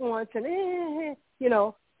he did it once and, you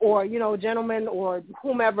know, or, you know, gentleman or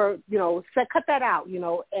whomever, you know, said, cut that out, you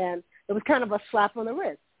know, and it was kind of a slap on the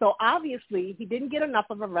wrist. So obviously he didn't get enough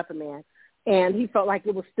of a reprimand, and he felt like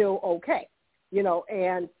it was still okay, you know,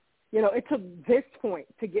 and, you know, it took this point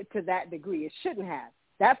to get to that degree. It shouldn't have.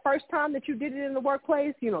 That first time that you did it in the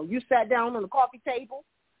workplace, you know, you sat down on the coffee table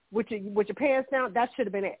with your pants down, that should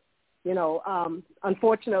have been it. You know,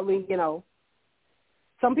 unfortunately, you know,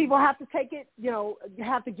 some people have to take it, you know, you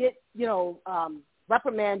have to get, you know,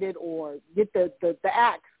 reprimanded or get the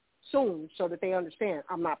axe soon so that they understand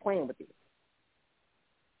I'm not playing with you.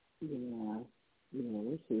 Yeah,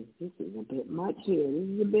 this is a bit much here.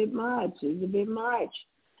 This is a bit much.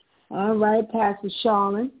 All right, Pastor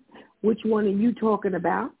Charlene, which one are you talking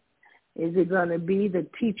about? Is it going to be the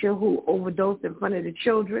teacher who overdosed in front of the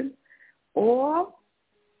children, or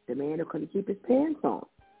the man who couldn't keep his pants on?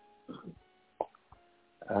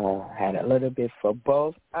 Had a little bit for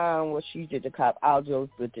both. Well, she did the cop. I'll go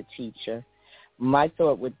with the teacher. My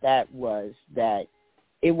thought with that was that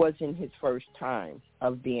it wasn't his first time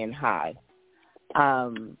of being high.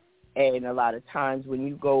 And a lot of times when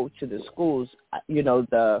you go to the schools, you know,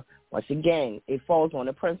 once again, it falls on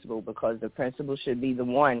the principal, because the principal should be the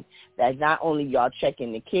one that not only y'all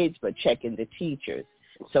checking the kids, but checking the teachers.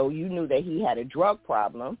 So you knew that he had a drug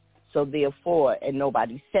problem, so therefore, and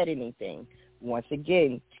nobody said anything. Once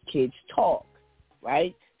again, kids talk,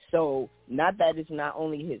 right? So not that it's not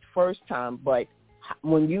only his first time, but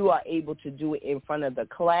when you are able to do it in front of the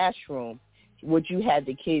classroom, would you have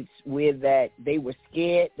the kids where that they were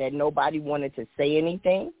scared, that nobody wanted to say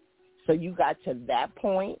anything? So you got to that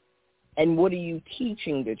point, and what are you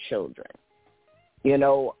teaching the children? You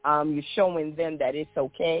know, you're showing them that it's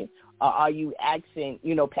okay, or are you asking,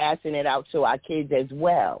 you know, passing it out to our kids as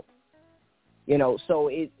well? You know, so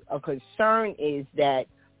a concern is that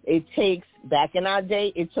it takes, back in our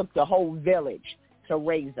day, it took the whole village to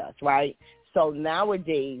raise us, right? So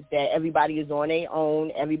nowadays that everybody is on their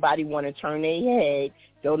own, everybody want to turn their head,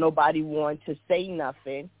 don't nobody want to say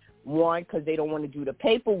nothing. One, because they don't want to do the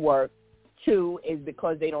paperwork. Two, is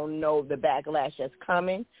because they don't know the backlash that's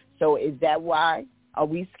coming. So is that why? Are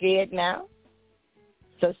we scared now?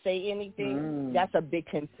 So say anything, that's a big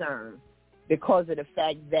concern because of the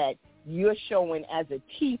fact that you're showing as a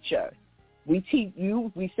teacher, we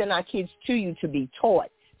send our kids to you to be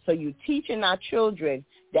taught. So you're teaching our children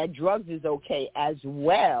that drugs is okay as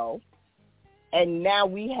well, and now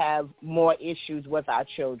we have more issues with our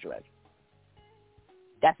children.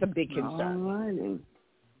 That's a big concern.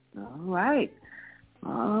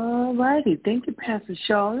 All righty. Thank you, Pastor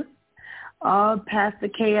Charlotte. Pastor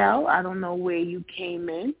KL, I don't know where you came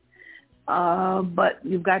in, but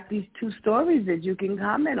you've got these two stories that you can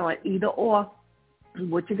comment on, either or.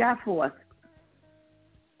 What you got for us?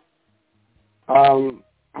 I'm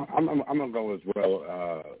gonna go as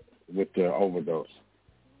well with the overdose.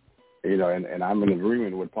 And I'm in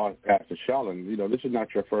agreement with Pastor Charlotte. This is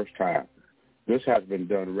not your first time. This has been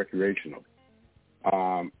done recreational,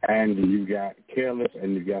 and you got careless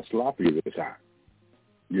and you got sloppy this time.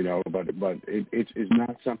 But it's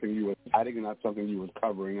not something you were hiding, not something you were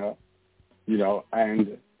covering up.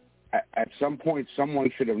 And at some point, someone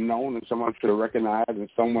should have known, and someone should have recognized, and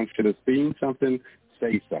someone should have seen something,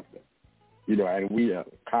 say something. And we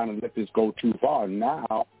kind of let this go too far.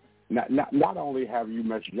 Now, not only have you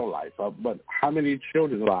messed your life up, but how many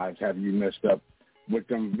children's lives have you messed up with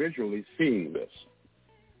them visually seeing this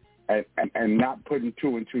and not putting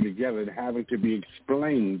two and two together and having to be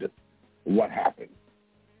explained what happened?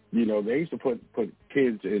 They used to put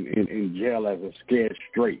kids in jail as a scared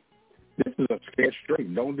straight. This is a scared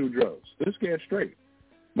straight. Don't do drugs. This is scared straight.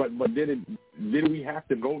 But did we have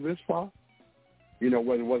to go this far?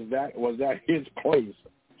 Was that his place,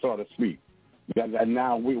 so to speak? That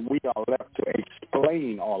now we are left to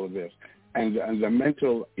explain all of this and the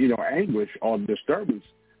mental anguish or disturbance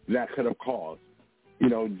that could have caused.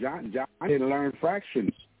 John didn't learn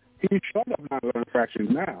fractions. He showed up not learning fractions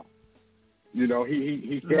now. He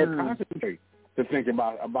can't concentrate to think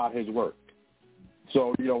about his work.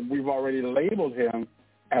 So, we've already labeled him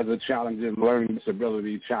as a challenging learning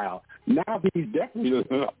disability child. Now he's definitely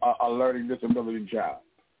a learning disability child.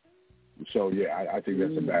 So, yeah, I think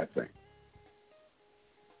that's a bad thing.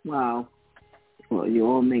 Wow. Well, you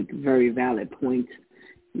all make very valid points,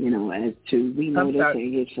 as to we know this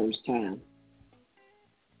ain't his first time.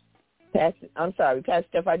 I'm sorry, Pastor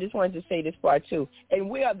Steph, I just wanted to say this part too. And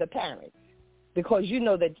we are the parents. Because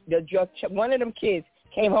that one of them kids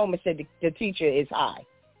came home and said the teacher is high.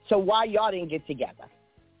 So why y'all didn't get together?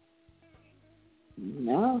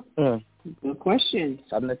 No. Good question.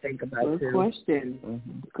 Something to think about. Good question.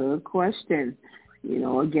 Mm-hmm. Good question.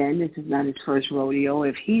 Again, this is not his first rodeo.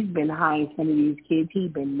 If he's been high in some of these kids,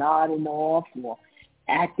 he's been nodding off or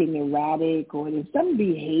acting erratic or there's some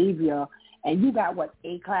behavior. And you got,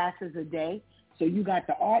 8 classes a day? So you got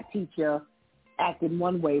the art teacher acting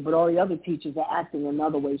one way, but all the other teachers are acting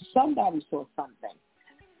another way. Somebody saw something.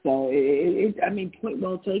 So, point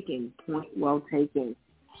well taken. Point well taken.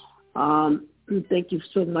 Thank you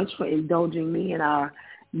so much for indulging me in our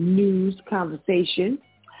news conversation.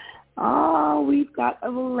 We've got a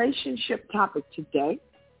relationship topic today.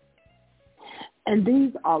 And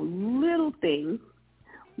these are little things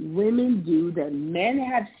women do that men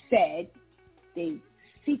have said they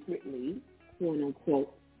secretly, quote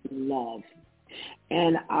unquote, love.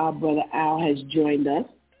 And our brother Al has joined us,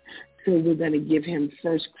 so we're going to give him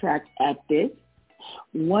first crack at this.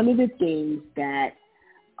 One of the things that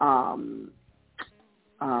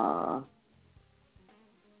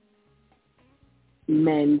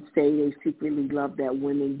men say they secretly love that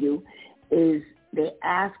women do is they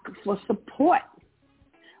ask for support.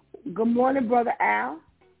 Good morning, brother Al.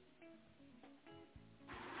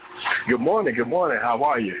 Good morning. How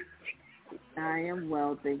are you? I am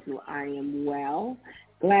well, thank you. I am well.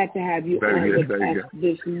 Glad to have you on with us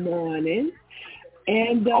this morning.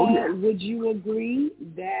 And would you agree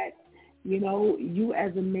that, you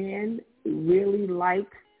as a man really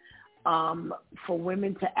like for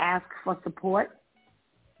women to ask for support?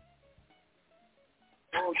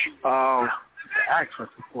 Ask for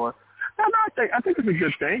support. I think it's a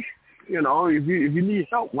good thing. If you need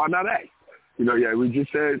help, why not ask? We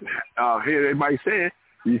just said, here everybody saying,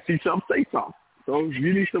 you see something, say something. So if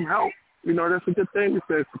you need some help, that's a good thing to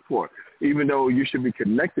say support. Even though you should be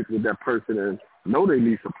connected with that person and know they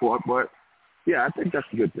need support. But, yeah, I think that's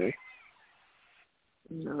a good thing.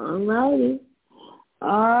 All righty.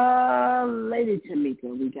 Lady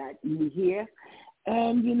Tamika, we got you here.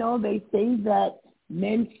 And, they say that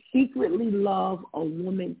men secretly love a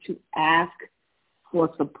woman to ask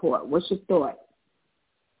for support. What's your thought?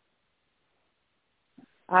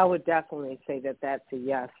 I would definitely say that that's a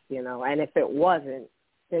yes, and if it wasn't,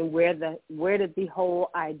 then where did the whole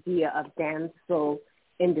idea of damsel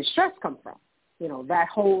in distress come from? that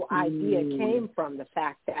whole idea came from the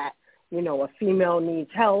fact that, a female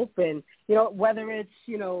needs help, and, whether it's,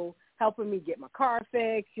 helping me get my car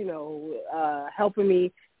fixed, helping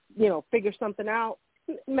me, figure something out.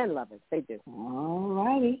 Men love it. They do. All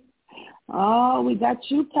righty. Oh, we got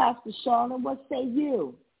you, Pastor Shauna. What say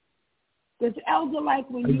you? Does Elder like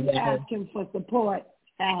when you ask him for support?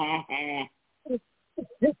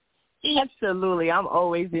 Absolutely. I'm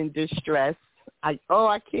always in distress. I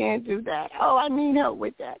can't do that. Oh, I need help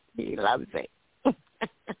with that. He loves it.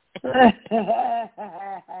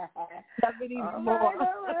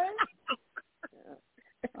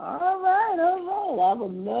 All right. I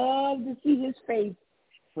would love to see his face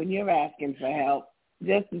when you're asking for help,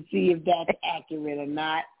 just to see if that's accurate or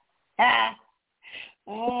not.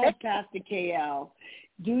 Oh, Pastor KL,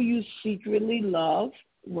 do you secretly love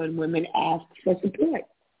when women ask for support?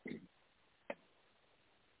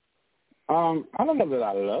 I don't know that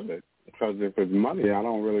I love it, because if it's money, I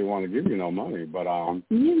don't really want to give you no money. But it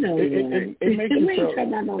makes you feel.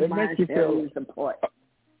 It makes you feel support.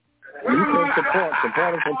 You said support.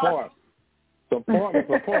 Support is support. Support is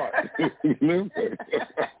support. Listen,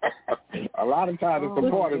 a lot of times the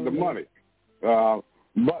support is the money.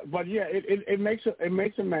 But yeah, it makes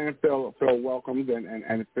a man feel welcomed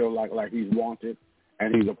and feel like he's wanted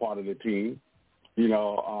and he's a part of the team. And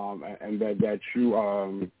that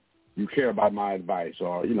you care about my advice,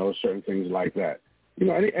 or certain things like that.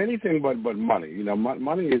 Anything but money.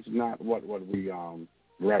 Money is not what we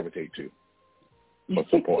gravitate to for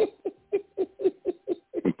support.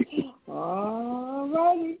 All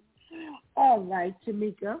right,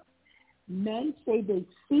 Tamika. Men say they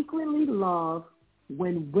secretly love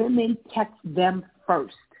when women text them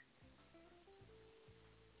first.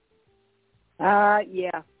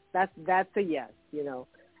 Yeah, that's a yes.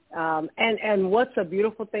 And what's a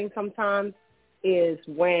beautiful thing sometimes is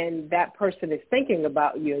when that person is thinking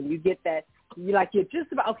about you, and you get that, you're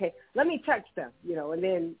just about, okay, let me text them, and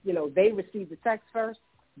then, they receive the text first.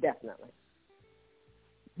 Definitely.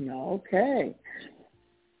 Okay.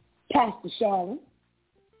 Pastor Charlotte.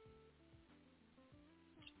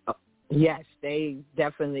 Yes, they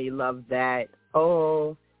definitely love that.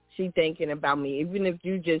 Oh, she thinking about me. Even if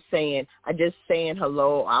you just saying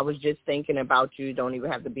hello, I was just thinking about you. Don't even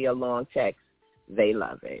have to be a long text. They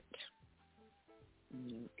love it.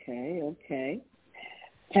 Okay.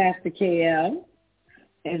 Pastor KL,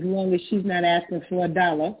 as long as she's not asking for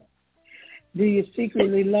 $1, do you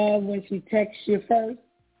secretly love when she texts you first?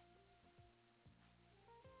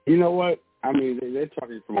 You know what? I mean, they're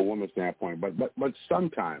talking from a woman's standpoint, but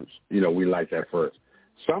sometimes, we like that first.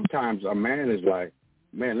 Sometimes a man is like,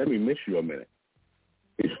 man, let me miss you a minute.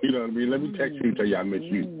 You know what I mean? Let me text you and tell you I miss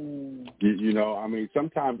you. I mean,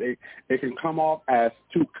 sometimes it can come off as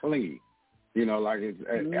too clingy. Like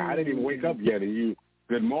I didn't even wake up yet, and you,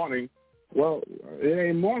 good morning. Well, it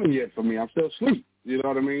ain't morning yet for me. I'm still asleep. You know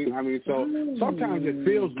what I mean? So sometimes it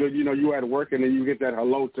feels good. You at work and then you get that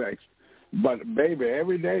hello text. But, baby,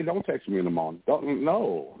 every day, don't text me in the morning.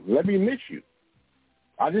 No, let me miss you.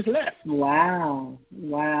 I just left. Wow.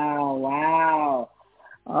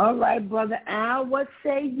 All right, Brother Al, what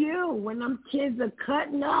say you when them kids are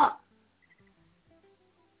cutting up?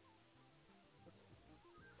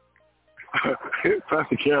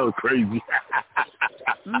 Pastor Carol's crazy.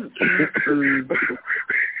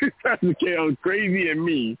 Pastor Carol's crazy and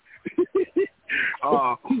me.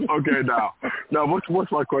 Okay, now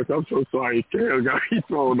what's my question? I'm so sorry. Carol got me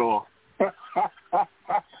thrown off.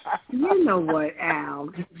 You know what, Al?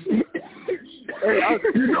 Hey,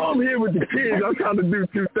 I'm here with the kids. I'm trying to do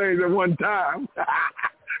two things at one time.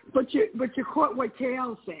 But you caught what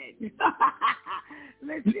KL said.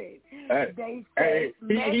 Listen, they said,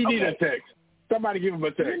 he need a text. Somebody give him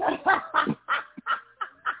a text.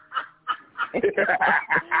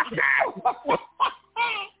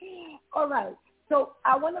 All right. So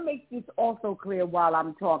I want to make this also clear while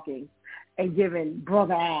I'm talking and giving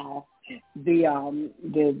Brother Al the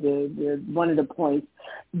one of the points.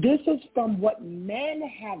 This is from what men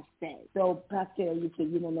have said. So, Pastor, you said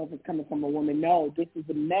you don't know if it's coming from a woman. No, this is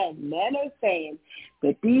the men. Men are saying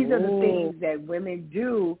that these are the things that women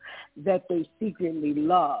do that they secretly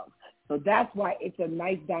love. So that's why it's a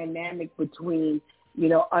nice dynamic between,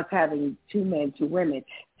 us having two men, two women.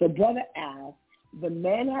 So, Brother Al, the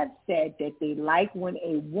men have said that they like when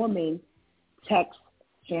a woman texts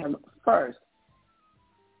him first.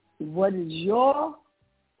 What is your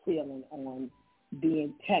feeling on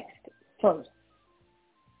being texted first?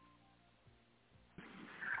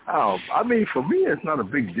 Oh, for me, it's not a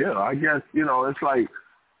big deal. I guess, it's like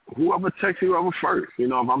whoever texts whoever first.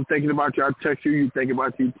 If I'm thinking about you, I text you. You think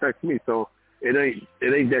about you, text me. So it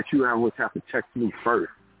ain't that you always have to text me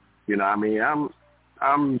first. You know what I mean?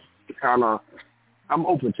 I'm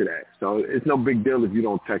open to that. So it's no big deal if you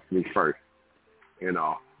don't text me first. You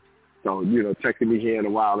know. So, you know, texting me here in a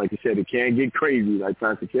while, like you said, it can get crazy, like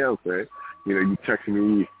Pastor Kel said. You know, you texting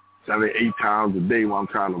me 7, 8 times a day while I'm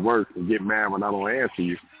trying to work and get mad when I don't answer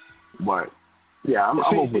you. But, yeah, I'm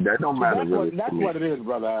open with that. It don't matter really. That's what it is,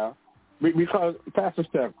 Brother Al. Because, Pastor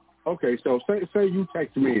Steph, okay, so say you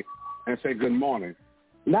text me and say good morning.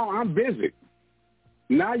 Now I'm busy.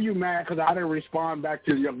 Now you mad because I didn't respond back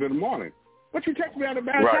to your good morning. But you text me at a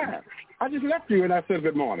bad time. I just left you and I said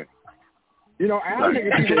good morning. You know, I don't think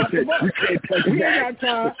you can't text me back.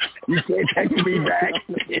 You can't text me back.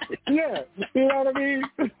 Yeah, you know what I mean?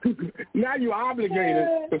 Now you're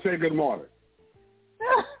obligated to say good morning.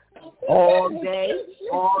 All day,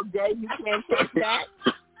 you can't text back.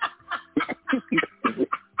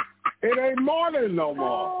 It ain't morning no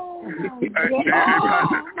more.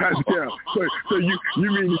 So you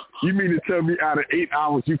mean to tell me out of 8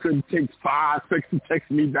 hours you couldn't take 5, 6 to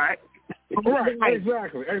text me back? Right,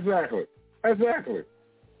 exactly.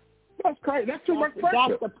 That's crazy. That's too much pressure.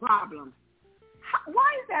 That's the problem.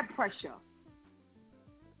 Why is that pressure?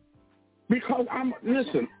 Because I'm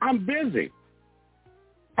busy.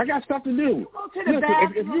 I got stuff to do. You go to the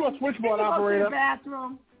bathroom. If you're a switchboard operator, go to the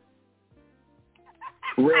bathroom.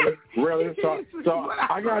 Really? So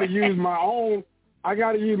I gotta use my own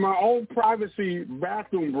privacy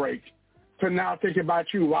bathroom break to now think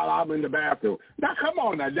about you while I'm in the bathroom. Now, come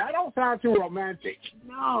on now. That don't sound too romantic.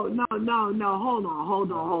 No.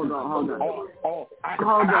 Hold on. I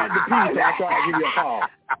had to pee, so I thought I'd give you a call.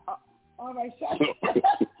 All right, Shanti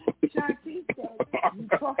said you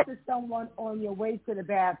talk to someone on your way to the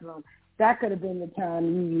bathroom. That could have been the time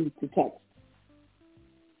you used to text.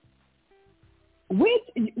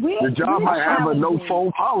 The job might have a no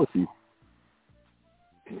phone policy.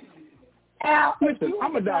 Al, listen,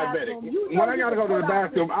 I'm a diabetic. When I got to go to the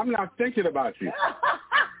bathroom, I'm not thinking about you.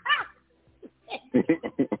 That's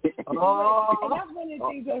one of the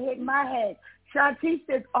things that hit my head. Shanti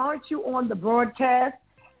says, aren't you on the broadcast?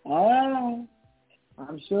 Oh,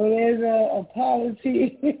 I'm sure there's a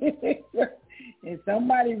policy in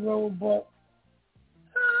somebody's rule book.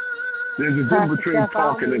 There's a difference between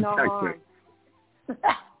talking and texting.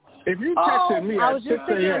 If you texted me at 6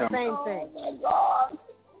 a.m. Same thing. Oh, my God.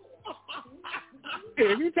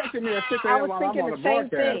 If you texted me at 6 a.m. while I'm on the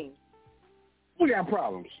broadcast, we got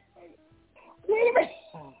problems. Wait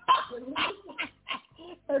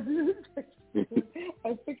a minute.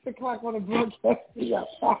 At 6 o'clock on the broadcast, we got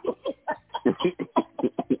problems.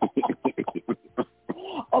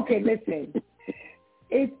 Okay, listen.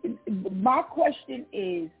 My question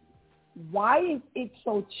is, why is it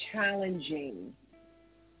so challenging?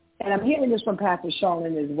 And I'm hearing this from Pastor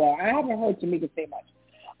Charlene as well. I haven't heard Tamika say much,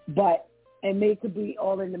 and they could be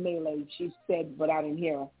all in the melee. She said, but I didn't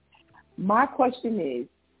hear her. My question is,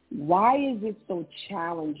 why is it so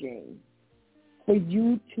challenging for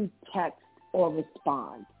you to text or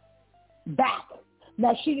respond back?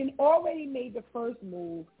 Now, she had already made the first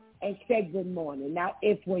move and said good morning. Now,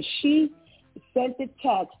 if when she sent the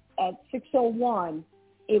text at 6:01,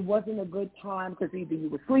 it wasn't a good time because either you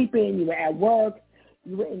were sleeping, you were at work,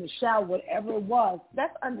 you were in the shower, whatever it was,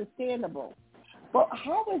 that's understandable. But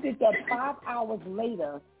how is it that 5 hours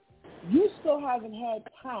later, you still haven't had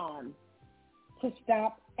time to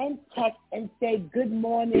stop and text and say good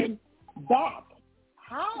morning back?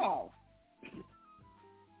 How?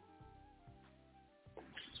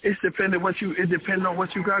 It depends on what you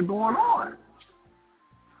got going on.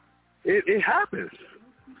 It happens.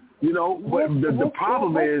 You know, but the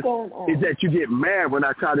problem is that you get mad when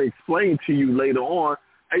I try to explain to you later on.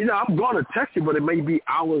 And, you know, I'm going to text you, but it may be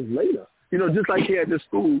hours later. You know, just like here at the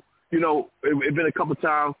school, you know, it's been a couple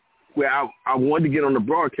times where I wanted to get on the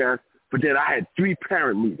broadcast, but then I had 3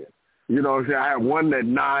 parent meetings. You know what I'm saying? I had one at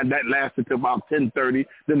 9, that lasted till about 10:30.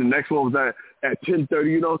 Then the next one was at 10:30,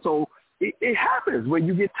 you know. So it happens when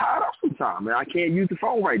you get tired up sometimes, and I can't use the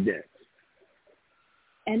phone right there.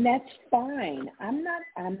 And that's fine. I'm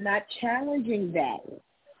not challenging that.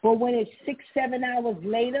 But when it's 6-7 hours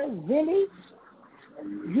later, really?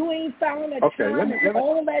 You ain't found a time in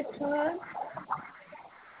all that time?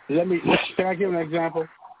 Can I give an example?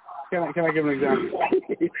 Can I give an example?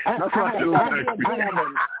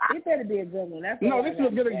 It better be a good one. No, this is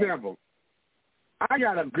a good example. I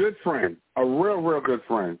got a good friend, a real good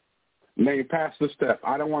friend, named Pastor Steph.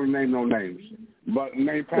 I don't want to name no names, but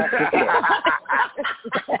named Pastor Steph.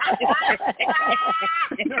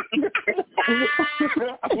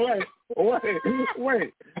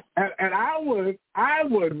 Wait. And I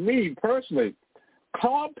would, me personally,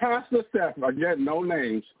 call Pastor Steph, again, no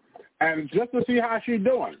names, and just to see how she's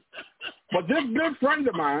doing. But this good friend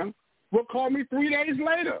of mine will call me 3 days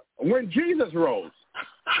later when Jesus rose.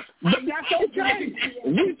 But that's okay.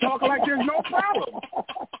 We talk like there's no problem.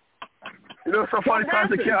 You know, so funny,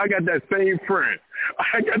 Pastor Kel, I got that same friend.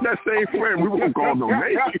 We won't call no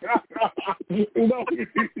names.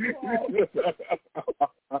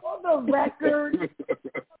 For the record,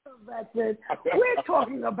 we're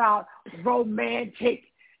talking about romantic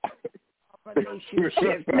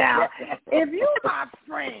relationships. Now, if you're my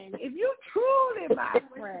friend, if you truly my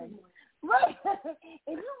friend,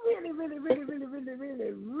 if you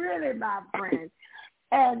really my friend,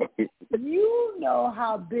 and you know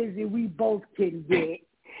how busy we both can get,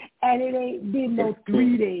 and it ain't been no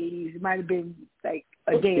 3 days, it might have been like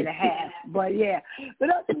a day and a half, but yeah, but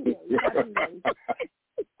not 2 days.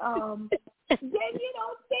 Then,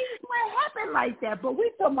 things might happen like that, but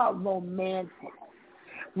we're talking about romantic,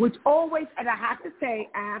 which always, and I have to say,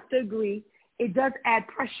 I have to agree, it does add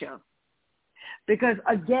pressure. Because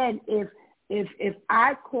again, if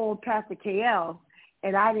I called Pastor KL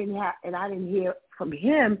and I didn't hear from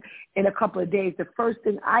him in a couple of days, the first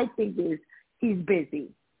thing I think is he's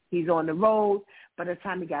busy. He's on the road. By the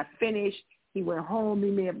time he got finished, he went home. He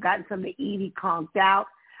may have gotten something to eat. He conked out.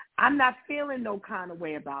 I'm not feeling no kind of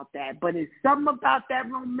way about that. But it's something about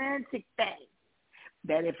that romantic thing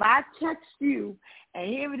that if I text you and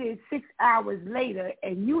here it is 6 hours later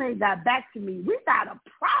and you ain't got back to me, we got a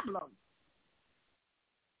problem.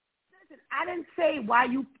 Listen, I didn't say why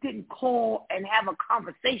you didn't call and have a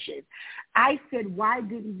conversation. I said, why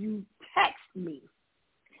didn't you text me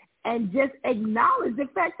and just acknowledge the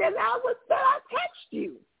fact that I text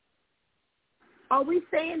you? Are we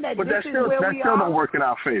saying that but this is where we are? That still don't work in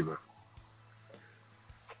our favor.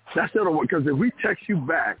 That still don't work, because if we text you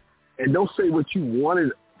back and don't say what you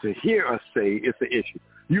wanted to hear us say, it's an issue.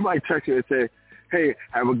 You might text you and say, hey,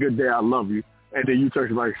 have a good day, I love you. And then you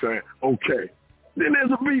text back saying, okay. Then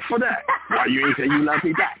there's a beef for that. Why you ain't say you love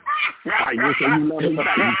me back? Why you ain't say you love me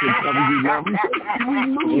back? You can tell me you love me. We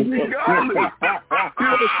lose regardless.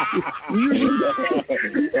 You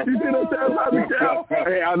did a tell me,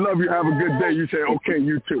 hey, I love you, have a good day. You say, okay,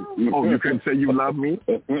 you too. Oh, you couldn't say you love me?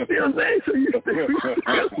 You know what I'm saying? So you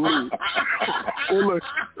lose. Well, look,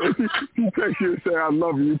 if you text you and say, I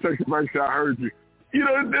love you, you text back and say, I heard you. You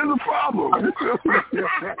know, there's a problem.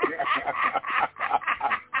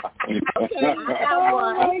 Okay, I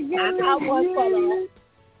got one for that.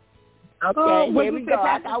 Okay, here we go.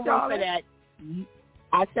 I got one for that.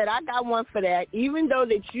 I said I got one for that. Even though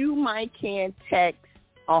that you might can't text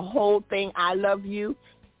a whole thing, I love you,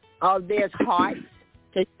 there's hearts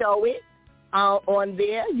to show it on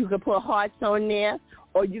there. You can put hearts on there,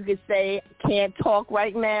 or you could say can't talk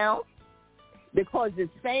right now. Because the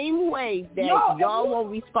same way that y'all won't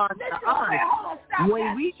respond to us,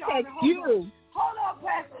 when we text you. Hold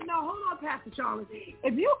on, Pastor Charlie.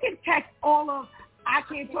 If you can text all of I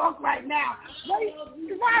can't talk right now, right.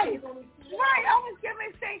 I was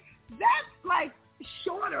going to say that's like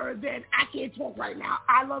shorter than I can't talk right now.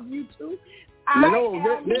 I love you too.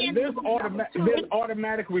 There's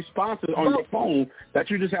automatic responses on your phone that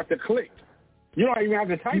you just have to click. You don't even have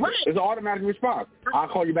to type it. It's an automatic response. I'll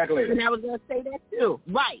call you back later. And I was going to say that too.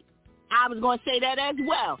 Right. I was going to say that as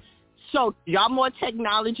well. So y'all more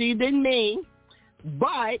technology than me.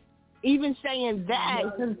 But even saying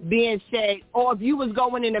that, being said, or if you was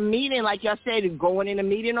going in a meeting, like y'all said, going in a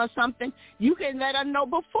meeting or something, you can let us know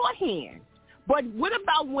beforehand. But what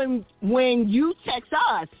about when you text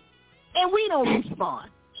us and we don't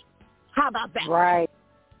respond? How about that? Right.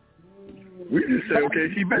 We just say,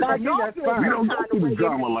 okay, she better. That's fine. We don't go through the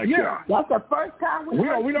drama like that. That's the first time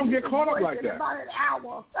we don't get caught up like that. About an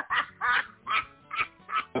hour.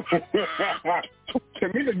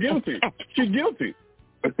 Tamika's guilty. She's guilty.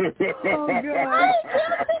 Oh, God.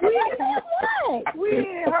 We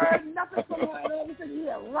ain't heard nothing from her and everything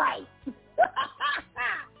here. Right.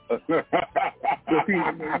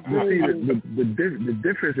 The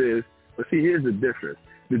difference is, here's the difference.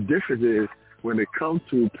 The difference is, when it comes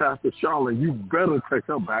to Pastor Charlotte, you better text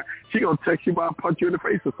her back. She going to text you about punch you in the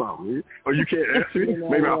face or something. Or you can't answer me.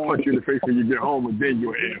 Maybe I'll punch you in the face when you get home and then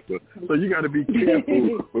you'll answer. So you got to be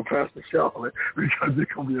careful with Pastor Charlotte, because there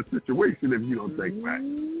can be a situation if you don't text back.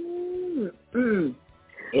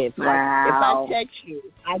 If I text you,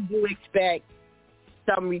 I do expect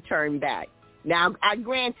some return back. Now, I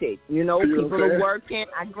grant it. People are working.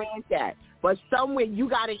 I grant that. But somewhere you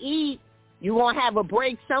got to eat. You going to have a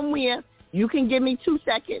break somewhere. You can give me 2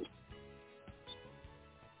 seconds.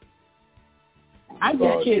 I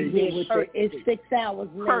just can't deal with it. It's 6 hours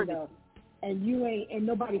later. and you ain't, and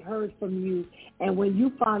nobody heard from you, and when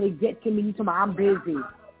you finally get to me, you tell me I'm busy.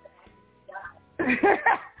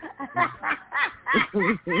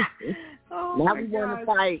 Now we want to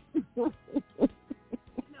fight.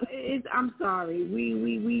 I'm sorry.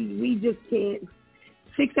 We just can't.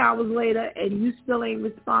 6 hours later, and you still ain't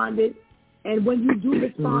responded. And when you do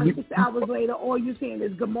respond 6 hours later, all you're saying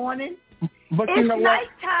is good morning. But it's you know what?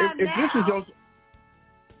 If now. this is your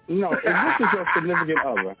significant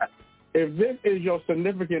other, if this is your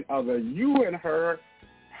significant other, you and her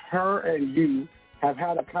and you have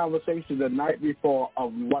had a conversation the night before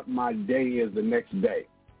of what my day is the next day.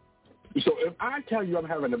 So if I tell you I'm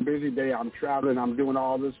having a busy day, I'm traveling, I'm doing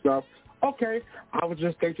all this stuff, okay, I was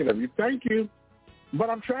just thinking of you. Thank you, but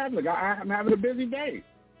I'm traveling. I'm having a busy day.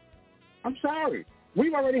 I'm sorry.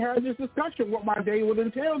 We've already had this discussion what my day would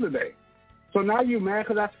entail today. So now you mad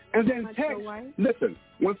because and then text. Listen,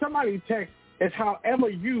 when somebody texts, it's however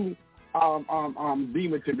you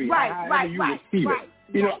deem it to be, however you receive it.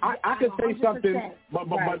 You know, I can say something, but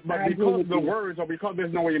because of the words or because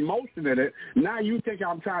there's no emotion in it, now you think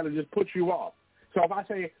I'm trying to just put you off. So if I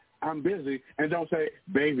say I'm busy and don't say,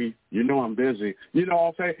 baby, you know I'm busy, you know,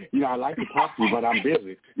 I'll say, you know, I like to talk to you, but I'm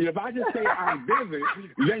busy. You know, if I just say I'm busy,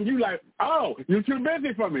 then you like, oh, you're too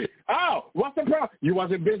busy for me. Oh, what's the problem? You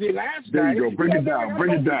wasn't busy last night. There you go. Bring it down.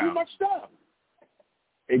 Bring it down. Too much stuff.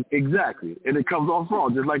 Exactly. And it comes off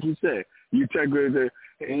wrong, just like you said. You text her and say,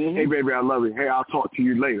 hey, baby, I love you. Hey, I'll talk to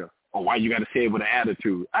you later. Or why you got to say it with an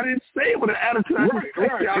attitude? I didn't say it with an attitude. I just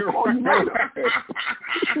text you, I'll call you later.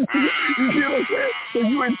 You see what I'm saying? So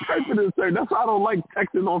you interpret it certain. That's why I don't like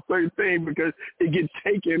texting on certain things because it gets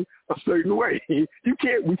taken a certain way. We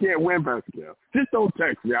can't win, Pastor Cal. Just don't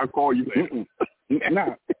text me. I'll call you later.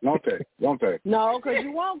 No, don't text. No, because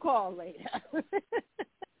you won't call later.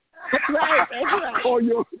 That's right. I'll call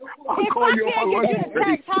you on my lunch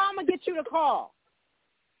break. How I'm going to get you to call?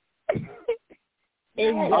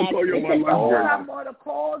 Exactly. I'll call you on my lunch break. More I'm on a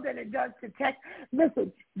call than it does to text.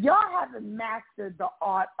 Listen, y'all haven't mastered the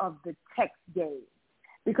art of the text game.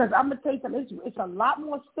 Because I'm going to tell you something, it's a lot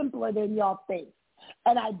more simpler than y'all think.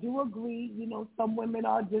 And I do agree, you know, some women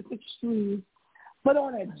are just extreme. But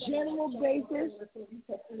on a general basis,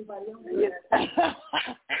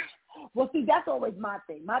 well, see, that's always my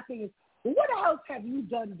thing. My thing is, what else have you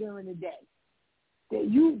done during the day that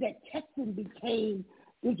texting became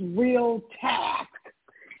this real task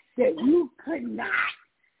that you could not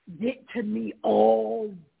get to me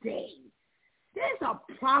all day? There's a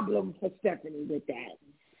problem for Stephanie with that.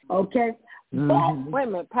 Okay? Mm-hmm. But, wait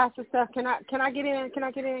a minute, Pastor Steph, can I get in?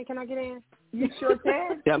 You sure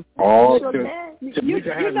can. Yep. You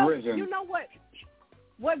know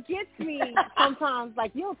what gets me sometimes,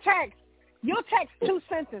 like you'll text 2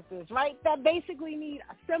 sentences, right? That basically need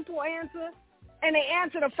a simple answer, and they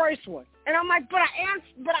answer the first one. And I'm like, but I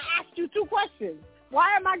asked you 2 questions.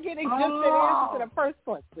 Why am I getting just an answer to the first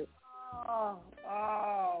question? Oh,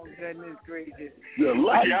 goodness gracious. You're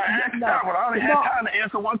lucky I asked that one. I only had time to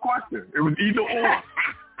answer 1 question. It was either or.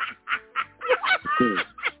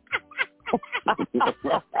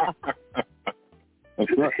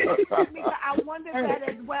 I wonder that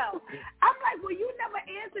as well. I'm like, well, you never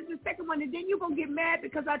answered the second one, and then you're going to get mad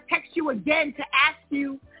because I text you again to ask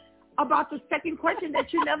you about the second question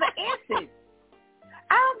that you never answered.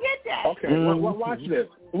 I don't get that. Okay, well, watch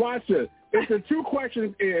this. If the 2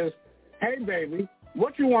 questions is, hey, baby,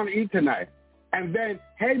 what you want to eat tonight? And then,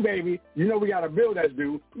 hey, baby, you know we got a bill that's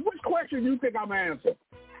due. Which question do you think I'm going to answer?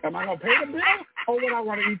 Am I going to pay the bill or what I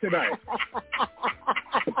want to eat tonight?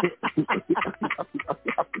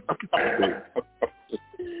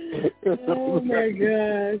 Oh, my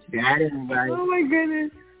gosh. Oh, my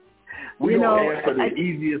goodness. We don't answer the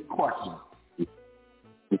easiest question. I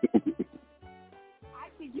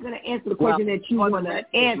think you're going to answer the question that you want to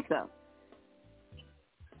answer.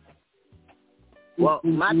 Well,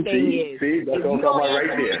 my thing is, see, that's what I'm talking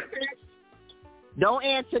right there. Don't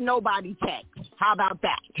answer nobody text. How about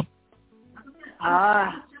that?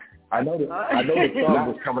 I know the sun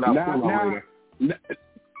was coming out sooner later.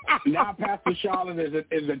 Now Pastor Charlotte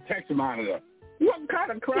is a text monitor. What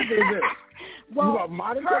kind of crap is this? Well, you are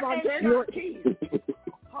monitor my text? Her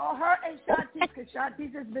and Shantice, because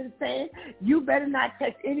Shantice has been saying, you better not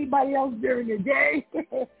text anybody else during the day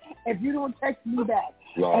if you don't text me back.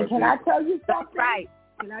 And can I tell you something? Right.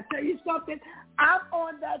 Can I tell you something? I'm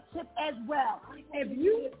on that tip as well. If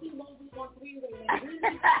you...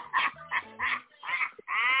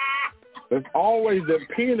 There's always the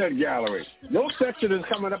peanut gallery. Your section is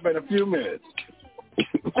coming up in a few minutes.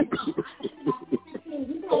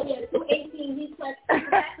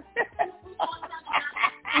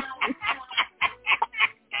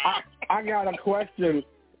 I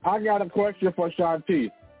I got a question for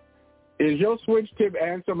Shanti. Is your switch tip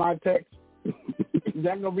answer my text? Is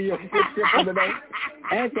that gonna be your switch tip for today?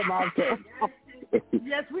 Answer my text.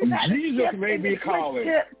 Yes, we got Jesus may be calling.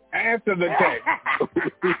 Answer the text.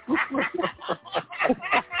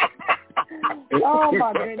 Oh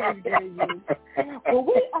my goodness gracious. Well,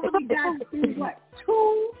 we only got through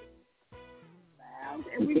 2 rounds,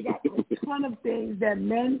 and we got a ton of things that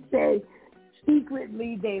men say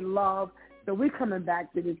secretly they love. So we're coming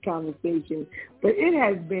back to this conversation. But it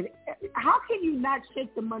has been, how can you not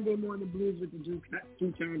shake the Monday morning blues with the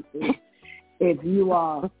two-turn food if you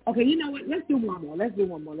are, okay, you know what, let's do one more.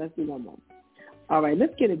 All right,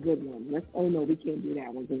 let's get a good one. Oh no, we can't do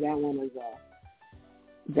that one because that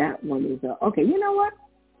one is, okay, you know what?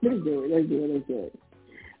 Let's do it.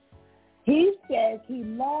 He says he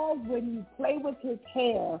loves when you play with his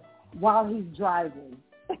hair while he's driving.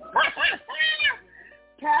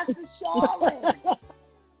 Pastor Charlotte.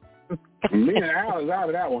 Me and Al is out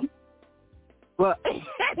of that one. Well,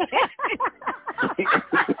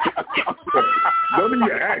 don't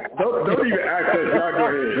even act that. Y'all go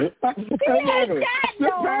ahead.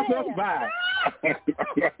 Just pass us by.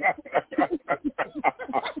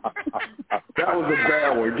 That was a bad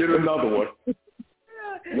one. Get another one.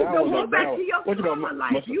 Go back to your former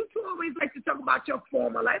life. You two always like to talk about your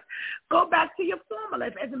former life. Go back to your former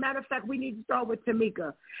life. As a matter of fact, we need to start with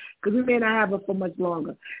Tamika because we may not have her for much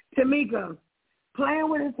longer. Tamika, playing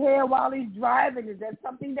with his hair while he's driving, is that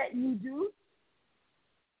something that you do?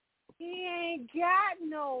 He ain't got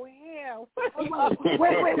no hair.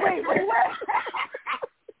 Wait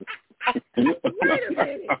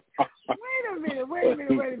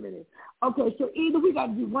a minute. Okay, so either we got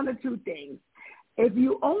to do one or two things. If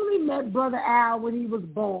you only met Brother Al when he was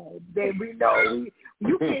bald, then we know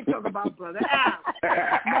you can't talk about Brother Al.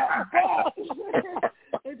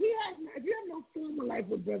 If you have no formal life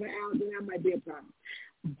with Brother Al, then that might be a problem.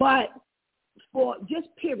 But for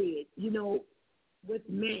just period, with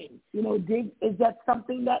men, is that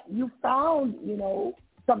something that you found,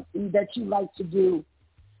 something that you like to do,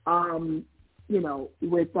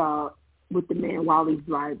 with the man while he's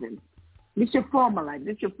driving? This your former life.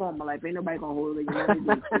 Ain't nobody gonna hold it.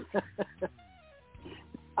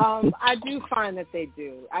 I do find that they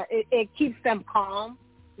do. It keeps them calm.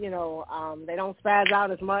 They don't spaz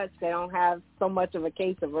out as much. They don't have so much of a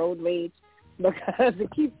case of road rage because it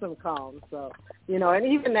keeps them calm. So, and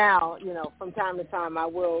even now, from time to time, I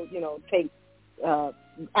will, take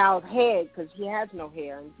Al's head because he has no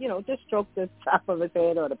hair, and just stroke the top of his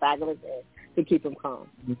head or the back of his head to keep him calm.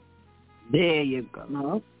 There you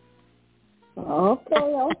go.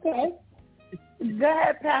 Okay. Go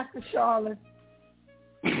ahead, Pastor Charlotte.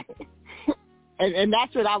 and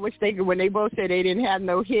that's what I was thinking when they both said they didn't have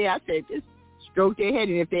no hair. I said, just stroke their head,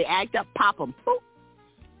 and if they act up, pop them.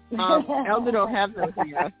 Elder don't have no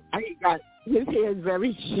hair. His hair is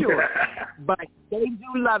very short, but they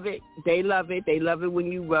do love it. They love it. They love it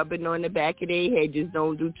when you rub it on the back of their head. Just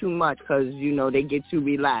don't do too much because, they get too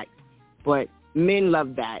relaxed. But men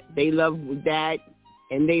love that. They love that.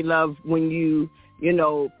 And they love when you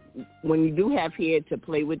when you do have hair to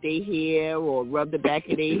play with their hair or rub the back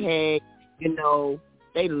of their head,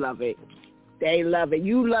 they love it. They love it.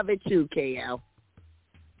 You love it too, KL.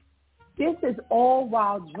 This is all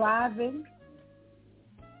while driving?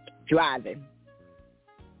 Driving.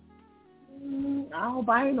 I hope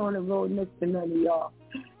I ain't on the road next to none of y'all.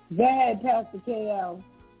 Go ahead, Pastor KL.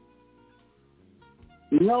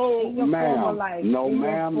 No, ma'am. No,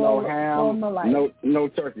 ma'am. No ham. No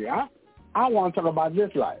turkey. I want to talk about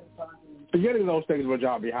this life. Forgetting those things with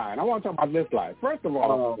y'all behind. I want to talk about this life. First of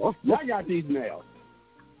all, y'all got these nails.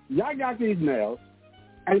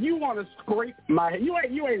 And you want to scrape my head. You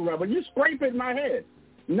ain't rubber. You scraping my head.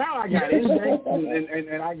 Now I got indents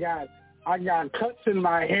and I got cuts in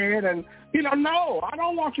my head. And, no, I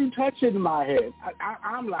don't want you touching my head.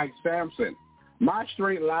 I'm like Samson. My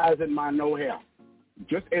strength lies in my no hair.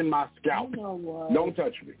 Just in my scalp. Don't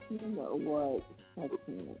touch me. You know what?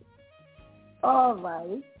 All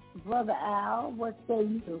right. Brother Al, what say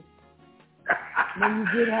you? When you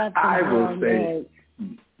did have to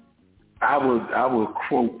I will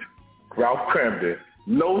quote Ralph Cramden.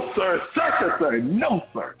 No, sir. Such, no,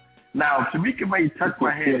 sir. Now, Tamika may touch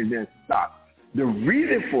my head and then stop. The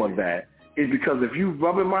reason for that is because if you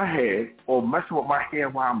rubbing my head or messing with my hair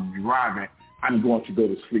while I'm driving, I'm going to go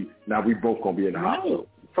to sleep. Now we both going to be in the hospital.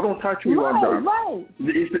 So don't touch me while I'm driving. Right.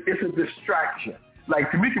 It's a distraction.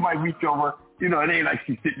 Like, Tamika might reach over, it ain't like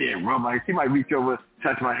she sit there and rub my head. She might reach over,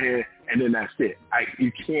 touch my hair, and then that's it.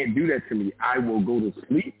 You can't do that to me. I will go to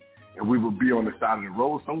sleep, and we will be on the side of the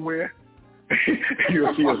road somewhere,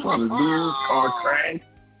 You'll see us on the news, car crash.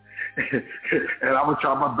 And I would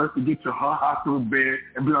try my best to get to her hospital bed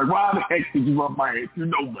and be like, why the heck did you rub my head? You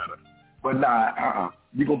know better. But nah,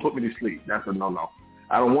 you're going to put me to sleep. That's a no-no.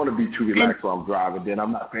 I don't want to be too relaxed while I'm driving. Then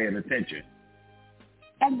I'm not paying attention.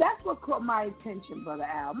 And that's what caught my attention, Brother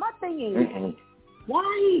Al. My thing is, while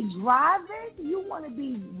he's driving, you want to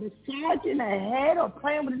be massaging her head or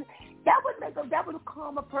playing with it. That would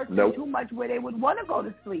calm a person too much where they would want to go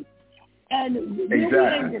to sleep. And then we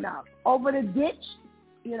ended up over the ditch,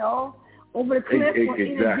 over the cliff or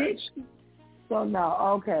in a ditch. So no,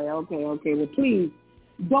 okay. Well, please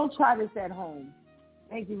don't try this at home.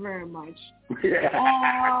 Thank you very much.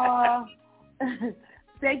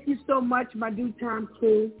 Thank you so much, my Due Time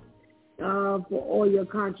crew, for all your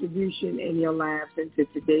contribution and your laughs into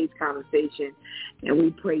today's conversation. And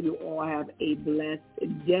we pray you all have a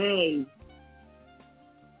blessed day.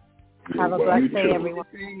 Have a blessed day, everyone.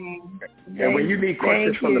 And when you need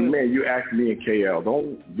questions from the men, you ask me and KL.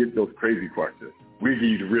 Don't get those crazy questions. We give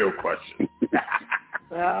you the real questions.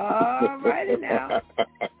 All righty now.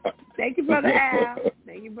 Thank you, Brother Al.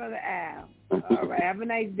 All right. Have a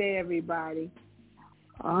nice day, everybody.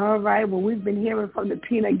 All right. Well, we've been hearing from the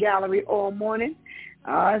Peanut Gallery all morning.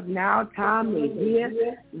 It's now time to hear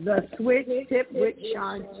the Switch Tip with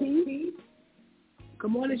Shanti.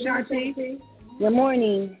 Good morning, Shanti. Good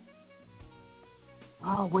morning.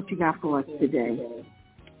 Oh, what you got for us today?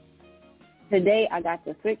 Today, I got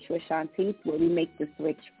the Switch with Shanti, where we make the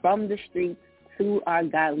switch from the streets to our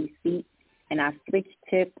godly seat. And our switch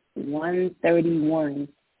tip 131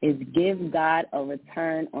 is give God a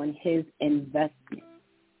return on his investment.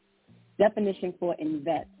 Definition for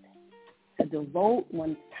invest: to devote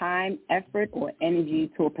one's time, effort, or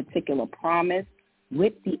energy to a particular promise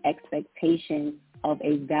with the expectation of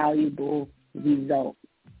a valuable result.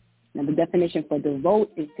 Now, the definition for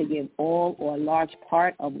devote is to give all or a large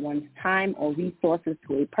part of one's time or resources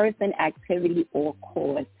to a person, activity, or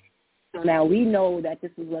cause. So now we know that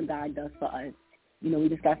this is what God does for us. We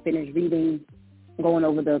just got finished going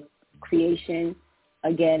over the creation.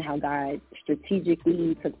 Again, how God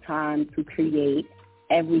strategically took time to create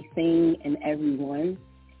everything and everyone.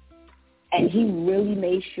 And he really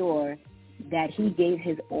made sure that he gave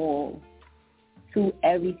his all to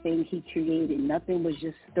everything he created. Nothing was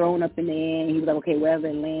just thrown up in the air. He was like, okay, wherever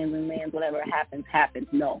it lands, whatever happens, happens.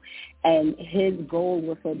 No. And his goal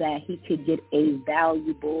was so that he could get a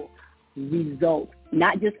valuable result,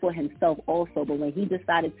 not just for himself also, but when he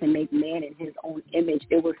decided to make man in his own image,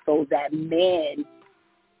 it was so that man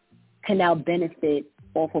can now benefit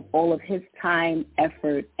off of all of his time,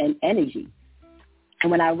 effort, and energy.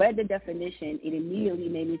 And when I read the definition, it immediately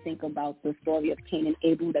made me think about the story of Cain and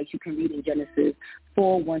Abel that you can read in Genesis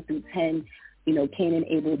 4, 1 through 10. Cain and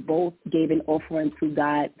Abel both gave an offering to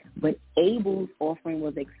God, but Abel's offering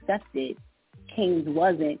was accepted. Cain's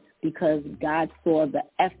wasn't, because God saw the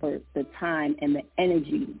effort, the time, and the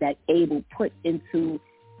energy that Abel put into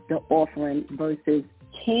the offering versus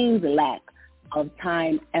Cain's lack of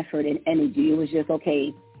time, effort, and energy. It was just,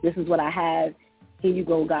 okay, this is what I have. Here you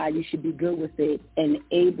go, God. You should be good with it. And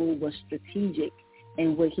Abel was strategic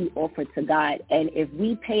in what he offered to God. And if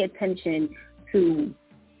we pay attention to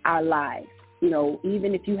our lives,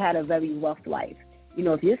 even if you had a very rough life,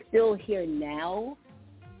 if you're still here now,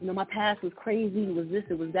 my past was crazy, it was this,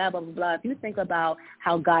 it was that, blah, blah, blah. If you think about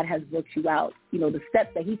how God has worked you out, the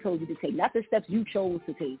steps that he told you to take, not the steps you chose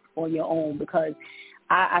to take on your own, because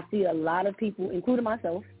I see a lot of people, including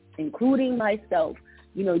myself,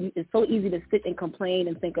 it's so easy to sit and complain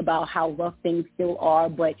and think about how rough things still are,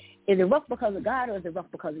 but is it rough because of God or is it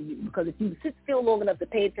rough because of you? Because if you sit still long enough to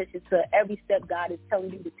pay attention to every step God is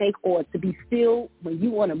telling you to take, or to be still when you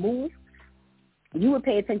want to move, you would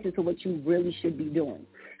pay attention to what you really should be doing.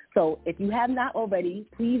 So if you have not already,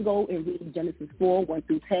 please go and read Genesis 4, 1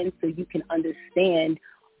 through 10, so you can understand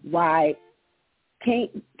why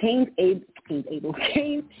Cain's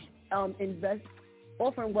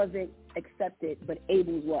offering wasn't accepted, but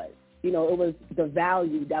Abel's was. It was the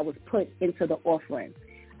value that was put into the offering.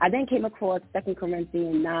 I then came across 2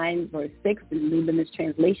 Corinthians 9, verse 6 in the New Living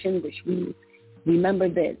Translation, which reads, remember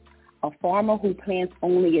this: a farmer who plants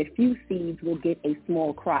only a few seeds will get a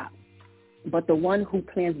small crop, but the one who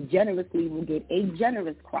plants generously will get a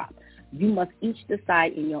generous crop. You must each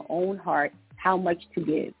decide in your own heart how much to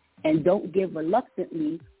give, and don't give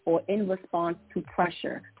reluctantly or in response to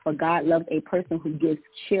pressure, for God loves a person who gives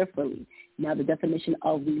cheerfully. Now, the definition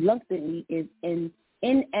of reluctantly is in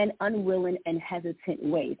an unwilling and hesitant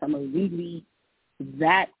way. So I'm going to reread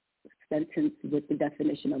that sentence with the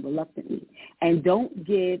definition of reluctantly. And don't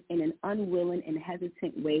give in an unwilling and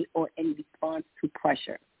hesitant way or in response to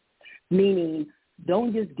pressure. meaning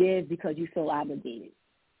don't just give because you feel obligated.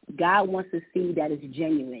 God wants to see that it's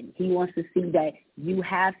genuine. He wants to see that you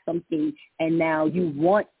have something and now you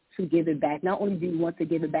want to give it back. Not only do you want to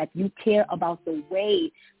give it back, you care about the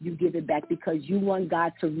way you give it back because you want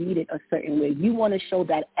God to read it a certain way. You want to show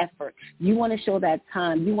that effort. You want to show that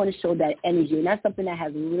time. You want to show that energy. And that's something that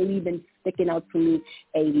has really been sticking out to me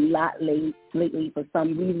a lot lately for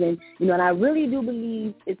some reason. And I really do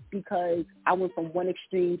believe it's because I went from one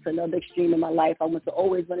extreme to another extreme in my life. I went to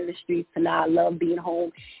always running the streets to now I love being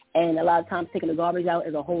home. And a lot of times taking the garbage out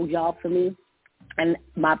is a whole job for me. And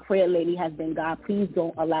my prayer lately has been, God, please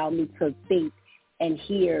don't allow me to think and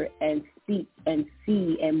hear and speak and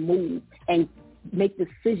see and move and make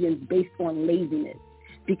decisions based on laziness,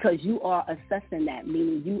 because you are assessing that,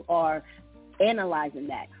 meaning you are analyzing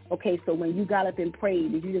that. Okay, so when you got up and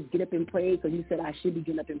prayed, did you just get up and pray because you said I should be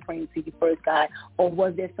getting up and praying to you first, God? Or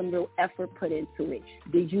was there some real effort put into it?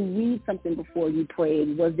 Did you read something before you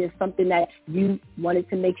prayed? Was there something that you wanted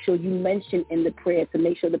to make sure you mentioned in the prayer to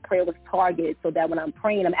make sure the prayer was targeted so that when I'm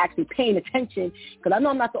praying, I'm actually paying attention? Because I know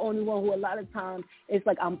I'm not the only one who a lot of times it's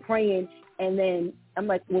like I'm praying and then I'm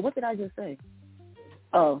like, well, what did I just say?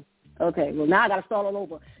 Oh, okay, well, now I got to start all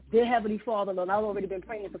over. Dear Heavenly Father, Lord, I've already been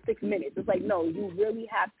praying for 6 minutes. It's like, no, you really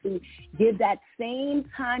have to give that same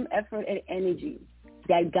time, effort, and energy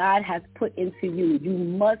that God has put into you. You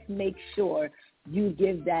must make sure you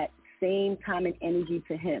give that same time and energy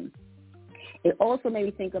to him. It also made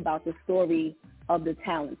me think about the story of the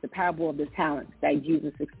talents, the parable of the talents that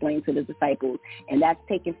Jesus explained to the disciples. And that's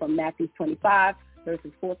taken from Matthew 25,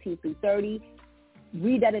 verses 14 through 30.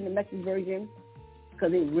 Read that in the Message version,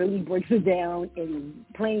 because it really breaks it down in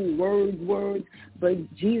plain words.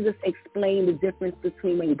 But Jesus explained the difference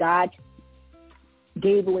between when God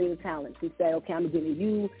gave away the talents. He said, okay, I'm giving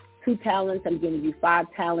you 2 talents, I'm giving you 5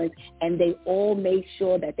 talents, and they all made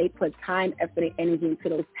sure that they put time, effort, and energy into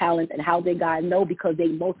those talents. And how did God know? Because they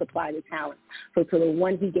multiplied the talents. So to the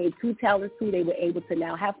one he gave 2 talents to, they were able to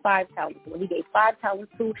now have 5 talents. When he gave 5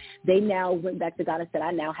 talents to, they now went back to God and said,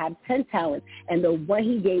 I now have 10 talents. And the one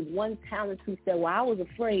he gave 1 talent to said, well, I was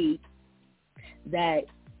afraid that,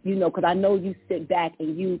 because I know you sit back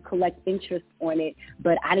and you collect interest on it,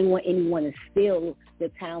 but I didn't want anyone to steal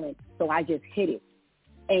the talent, so I just hid it.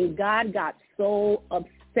 And God got so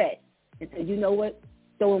upset and said, you know what,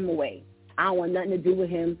 throw him away. I don't want nothing to do with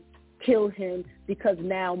him, kill him, because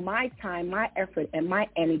now my time, my effort, and my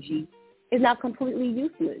energy is now completely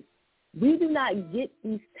useless. We do not get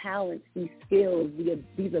these talents, these skills,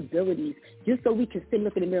 these abilities, just so we can sit and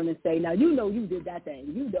look in the mirror and say, now you know you did that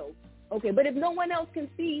thing, Okay, but if no one else can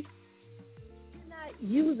see, if you're not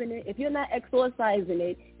using it, if you're not exorcising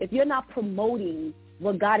it, if you're not promoting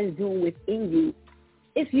what God is doing within you,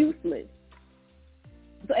 it's useless.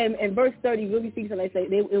 So, and verse 30 really speaks, and they say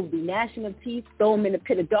it will be gnashing of teeth, throw them in the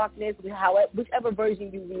pit of darkness. Whichever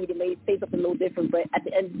version you read, it may say something a little different, but at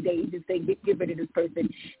the end of the day, you just say, get rid of this person.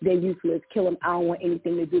 They're useless. Kill them. I don't want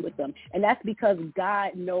anything to do with them. And that's because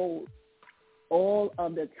God knows all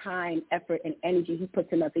of the time, effort, and energy he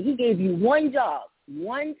puts in us. So he gave you one job,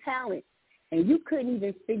 one talent, and you couldn't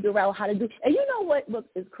even figure out how to do. And you know what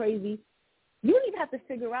is crazy? You don't even have to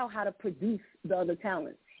figure out how to produce the other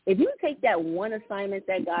talents. If you take that one assignment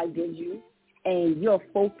that God gives you and you're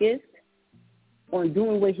focused on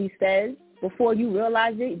doing what he says, before you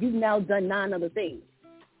realize it, you've now done 9 other things.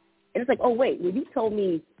 And it's like, oh, wait, well, you told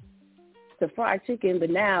me to fry chicken,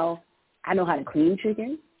 but now I know how to clean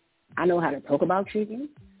chicken. I know how to talk about chicken.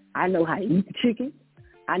 I know how to eat the chicken.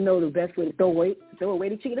 I know the best way to throw away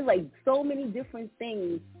the chicken. There's like so many different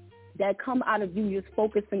things that come out of you just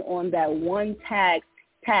focusing on that one task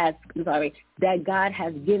that God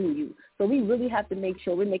has given you. So we really have to make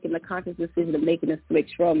sure we're making the conscious decision of making a switch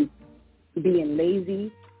from being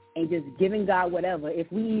lazy and just giving God whatever, if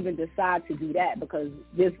we even decide to do that, because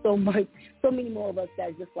there's so many more of us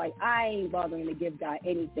that's just like, I ain't bothering to give God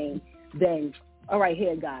anything, then, all right,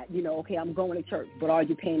 here, God, okay, I'm going to church, but are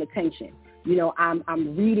you paying attention?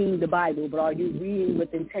 I'm reading the Bible, but are you reading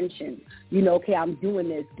with intention? Okay, I'm doing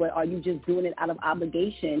this, but are you just doing it out of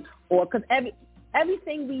obligation? Or because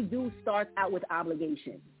everything we do starts out with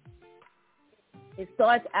obligation. It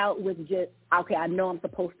starts out with just, okay, I know I'm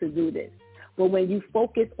supposed to do this. But when you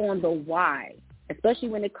focus on the why, especially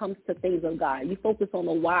when it comes to things of God, you focus on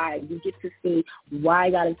the why, you get to see why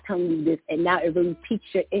God is telling you this, and now it really piques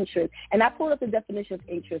your interest. And I pulled up the definition of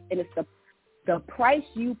interest, and it's the price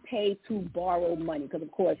you pay to borrow money. Because,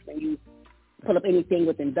 of course, when you pull up anything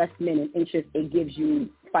with investment and interest, it gives you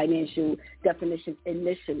financial definitions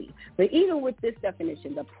initially. But even with this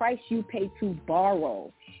definition, the price you pay to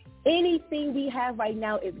borrow, anything we have right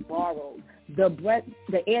now is borrowed. The breath,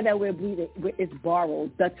 the air that we're breathing is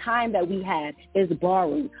borrowed. The time that we have is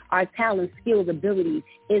borrowed. Our talent, skills, abilities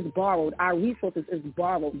is borrowed. Our resources is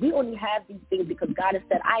borrowed. We only have these things because God has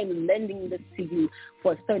said, I am lending this to you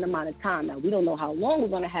for a certain amount of time. Now, we don't know how long we're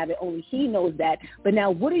going to have it. Only he knows that. But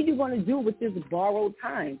now, what are you going to do with this borrowed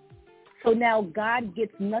time? So now God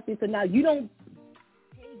gets nothing. So now you don't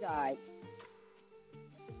pay God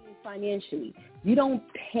financially. You don't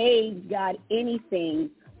pay God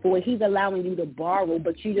anything for what he's allowing you to borrow,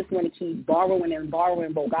 but you just want to keep borrowing and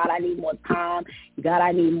borrowing. But God, I need more time. God,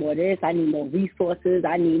 I need more this. I need more resources.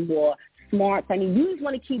 I need more smarts. You just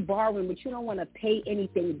want to keep borrowing, but you don't want to pay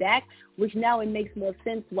anything back, which now it makes more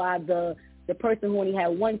sense why the person who only had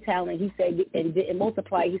one talent, he said, and didn't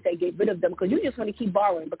multiply, he said, get rid of them, because you just want to keep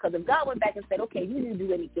borrowing. Because if God went back and said, okay, you didn't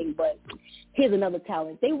do anything, but here's another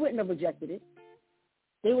talent, they wouldn't have rejected it.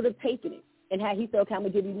 They would have taken it. And had he said, okay, I'm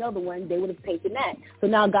going to give you another one, they would have taken that. So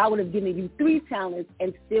now God would have given you 3 talents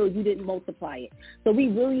and still you didn't multiply it. So we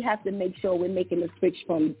really have to make sure we're making the switch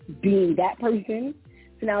from being that person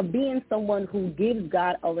to now being someone who gives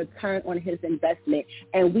God a return on his investment.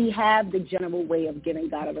 And we have the general way of giving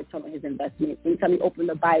God a return on his investment. Anytime you open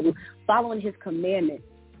the Bible, following his commandments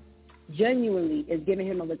genuinely is giving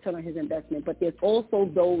him a return on his investment. But there's also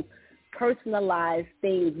those personalized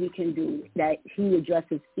things we can do that he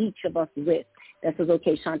addresses each of us with. That says,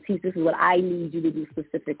 okay, Shantice, this is what I need you to do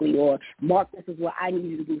specifically, or Mark, this is what I need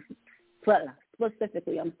you to do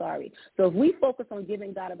specifically. So if we focus on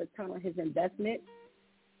giving God a return on his investment,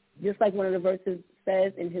 just like one of the verses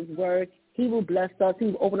says in his word, he will bless us. He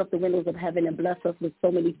will open up the windows of heaven and bless us with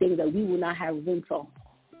so many things that we will not have room to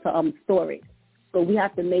store it. So we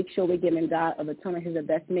have to make sure we're giving God a return on his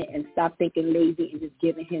investment and stop thinking lazy and just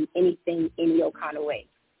giving him anything any old kind of way.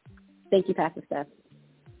 Thank you, Pastor Steph.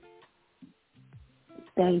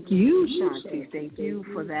 Thank you, Shanti. Thank you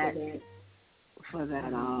for that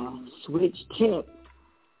switch tip.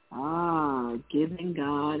 Giving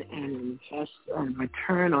God a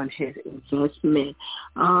return on his investment.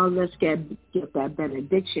 Let's get that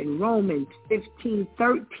benediction. Romans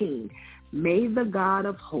 15:13. May the God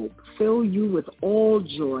of hope fill you with all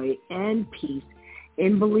joy and peace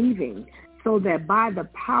in believing, so that by the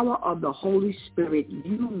power of the Holy Spirit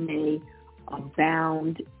you may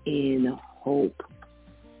abound in hope.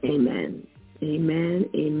 Amen. Amen,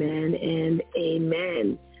 amen, and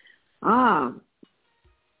amen.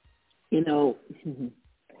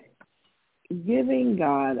 Giving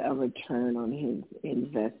God a return on his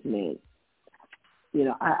investment,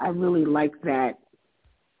 I really like that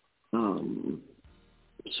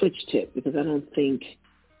switch tip, because I don't think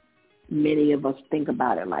many of us think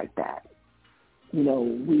about it like that.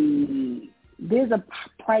 There's a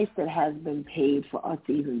price that has been paid for us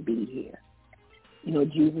to even be here.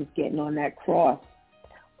 Jesus getting on that cross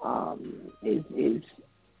is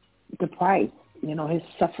the price. His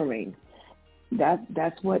suffering.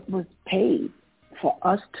 That's what was paid for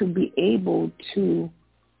us to be able to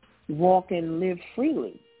walk and live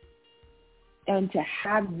freely, and to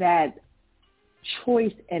have that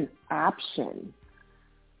choice and option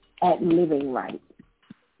at living right.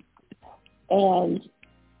 And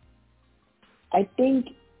I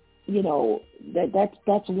think,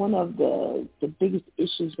 that's one of the biggest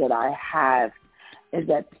issues that I have, is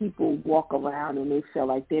that people walk around and they feel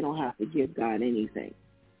like they don't have to give God anything.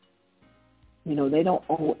 They don't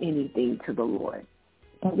owe anything to the Lord.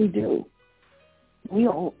 But we do. We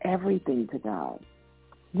owe everything to God.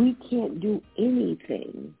 We can't do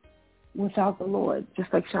anything without the Lord.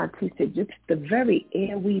 Just like Shanti said, just the very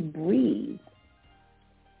air we breathe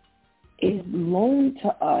is loaned to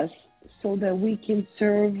us so that we can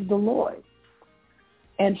serve the Lord.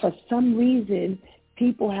 And for some reason,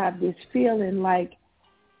 people have this feeling like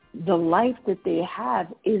the life that they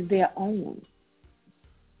have is their own.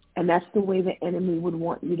 And that's the way the enemy would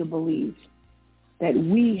want you to believe, that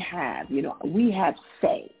we have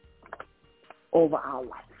say over our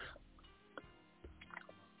life.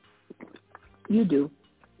 You do.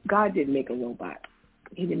 God didn't make a robot.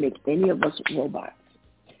 He didn't make any of us robots.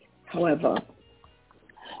 However,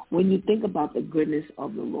 when you think about the goodness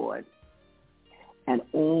of the Lord and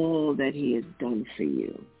all that he has done for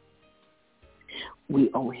you, we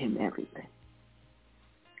owe him everything.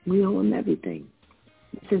 We owe him everything.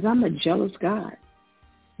 He says, I'm a jealous God.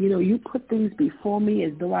 You put things before me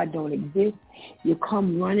as though I don't exist. You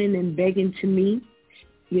come running and begging to me.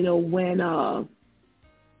 When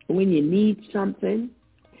you need something,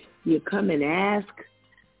 you come and ask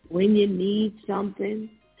when you need something.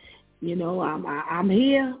 I'm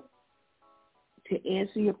here to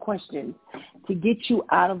answer your questions, to get you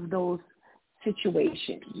out of those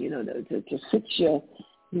situations, to fix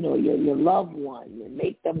your loved one and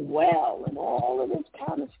make them well and all of this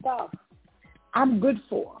kind of stuff, I'm good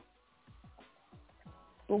for.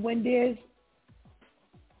 But when there's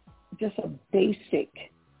just a basic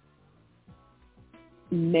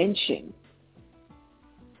mention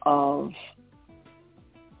of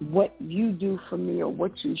what you do for me or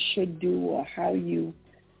what you should do or how you,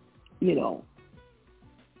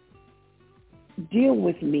 deal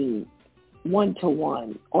with me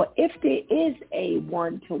one-to-one, or if there is a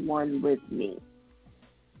one-to-one with me,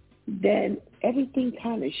 then everything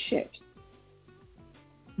kind of shifts.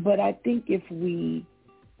 But I think if we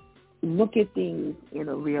look at things in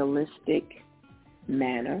a realistic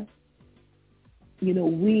manner,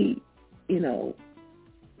 it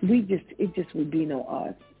just would be no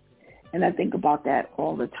us. And I think about that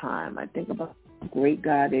all the time. I think about how great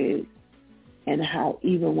God is and how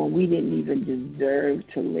even when we didn't even deserve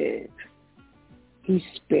to live, He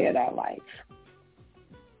spared our life.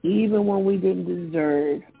 Even when we didn't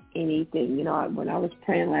deserve anything. When I was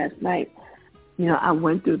praying last night, I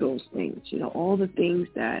went through those things, all the things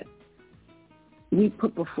that we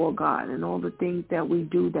put before God and all the things that we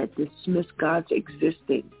do that dismiss God's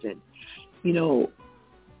existence. And,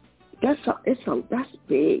 that's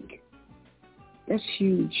big. That's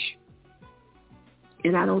huge.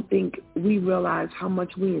 And I don't think we realize how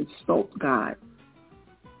much we insult God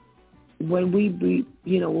when we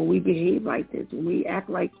behave like this, when we act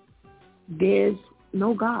like there's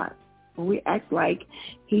no God, when we act like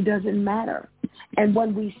He doesn't matter. And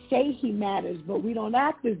when we say He matters, but we don't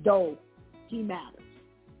act as though He matters.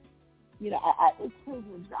 It's crazy.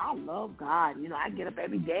 I love God. I get up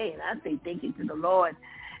every day and I say thank you to the Lord,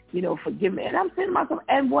 forgive me. And I'm saying to myself,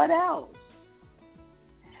 and what else?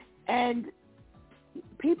 And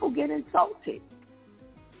people get insulted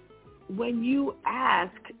when you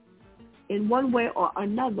ask in one way or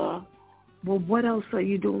another, well, what else are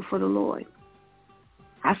you doing for the Lord?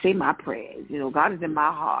 I say my prayers. God is in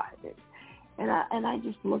my heart. And I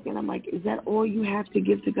just look and I'm like, is that all you have to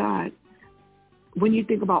give to God? When you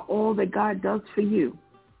think about all that God does for you,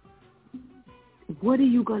 what are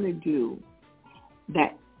you going to do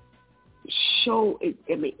that show it?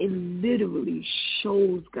 It literally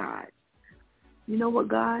shows God, you know what,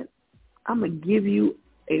 God? I'm going to give you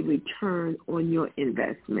a return on your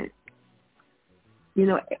investment.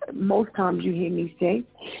 Most times you hear me say,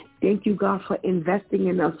 thank you, God, for investing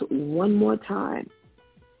in us one more time.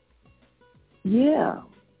 Yeah,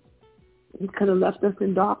 He could have left us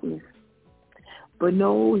in darkness. But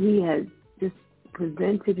no, He has just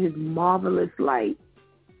presented His marvelous light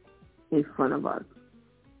in front of us.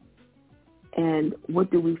 And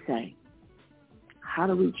what do we say? How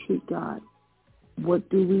do we treat God? What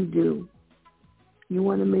do we do? You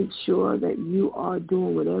want to make sure that you are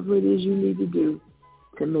doing whatever it is you need to do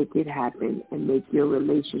to make it happen and make your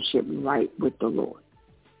relationship right with the Lord.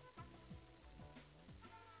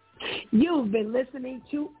 You've been listening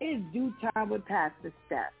to It's Due Time with Pastor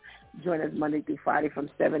Steph. Join us Monday through Friday from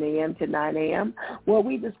 7 a.m. to 9 a.m. where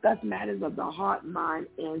we discuss matters of the heart, mind,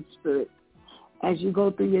 and spirit. As you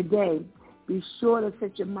go through your day, be sure to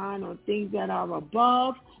set your mind on things that are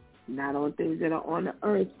above, not on things that are on the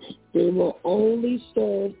earth. They will only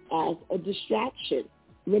serve as a distraction.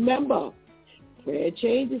 Remember, prayer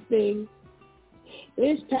changes things.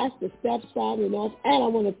 It's Pastor Steph signing off, and I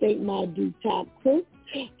want to thank my Due Time crew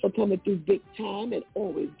for coming through big time and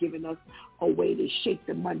always giving us a way to shake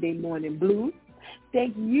the Monday morning blues.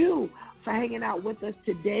 Thank you for hanging out with us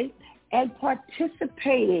today and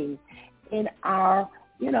participating in our,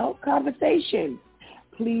 conversation.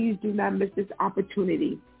 Please do not miss this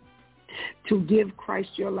opportunity to give Christ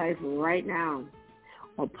your life right now.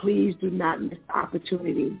 Or please do not miss the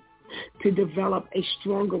opportunity to develop a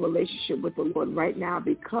stronger relationship with the Lord right now,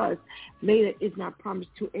 because later is not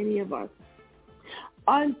promised to any of us.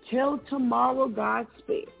 Until tomorrow, God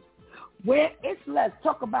spares. Where it's Let's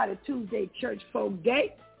Talk About It Tuesday, Church Folk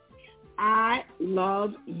Gate. I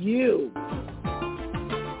love you.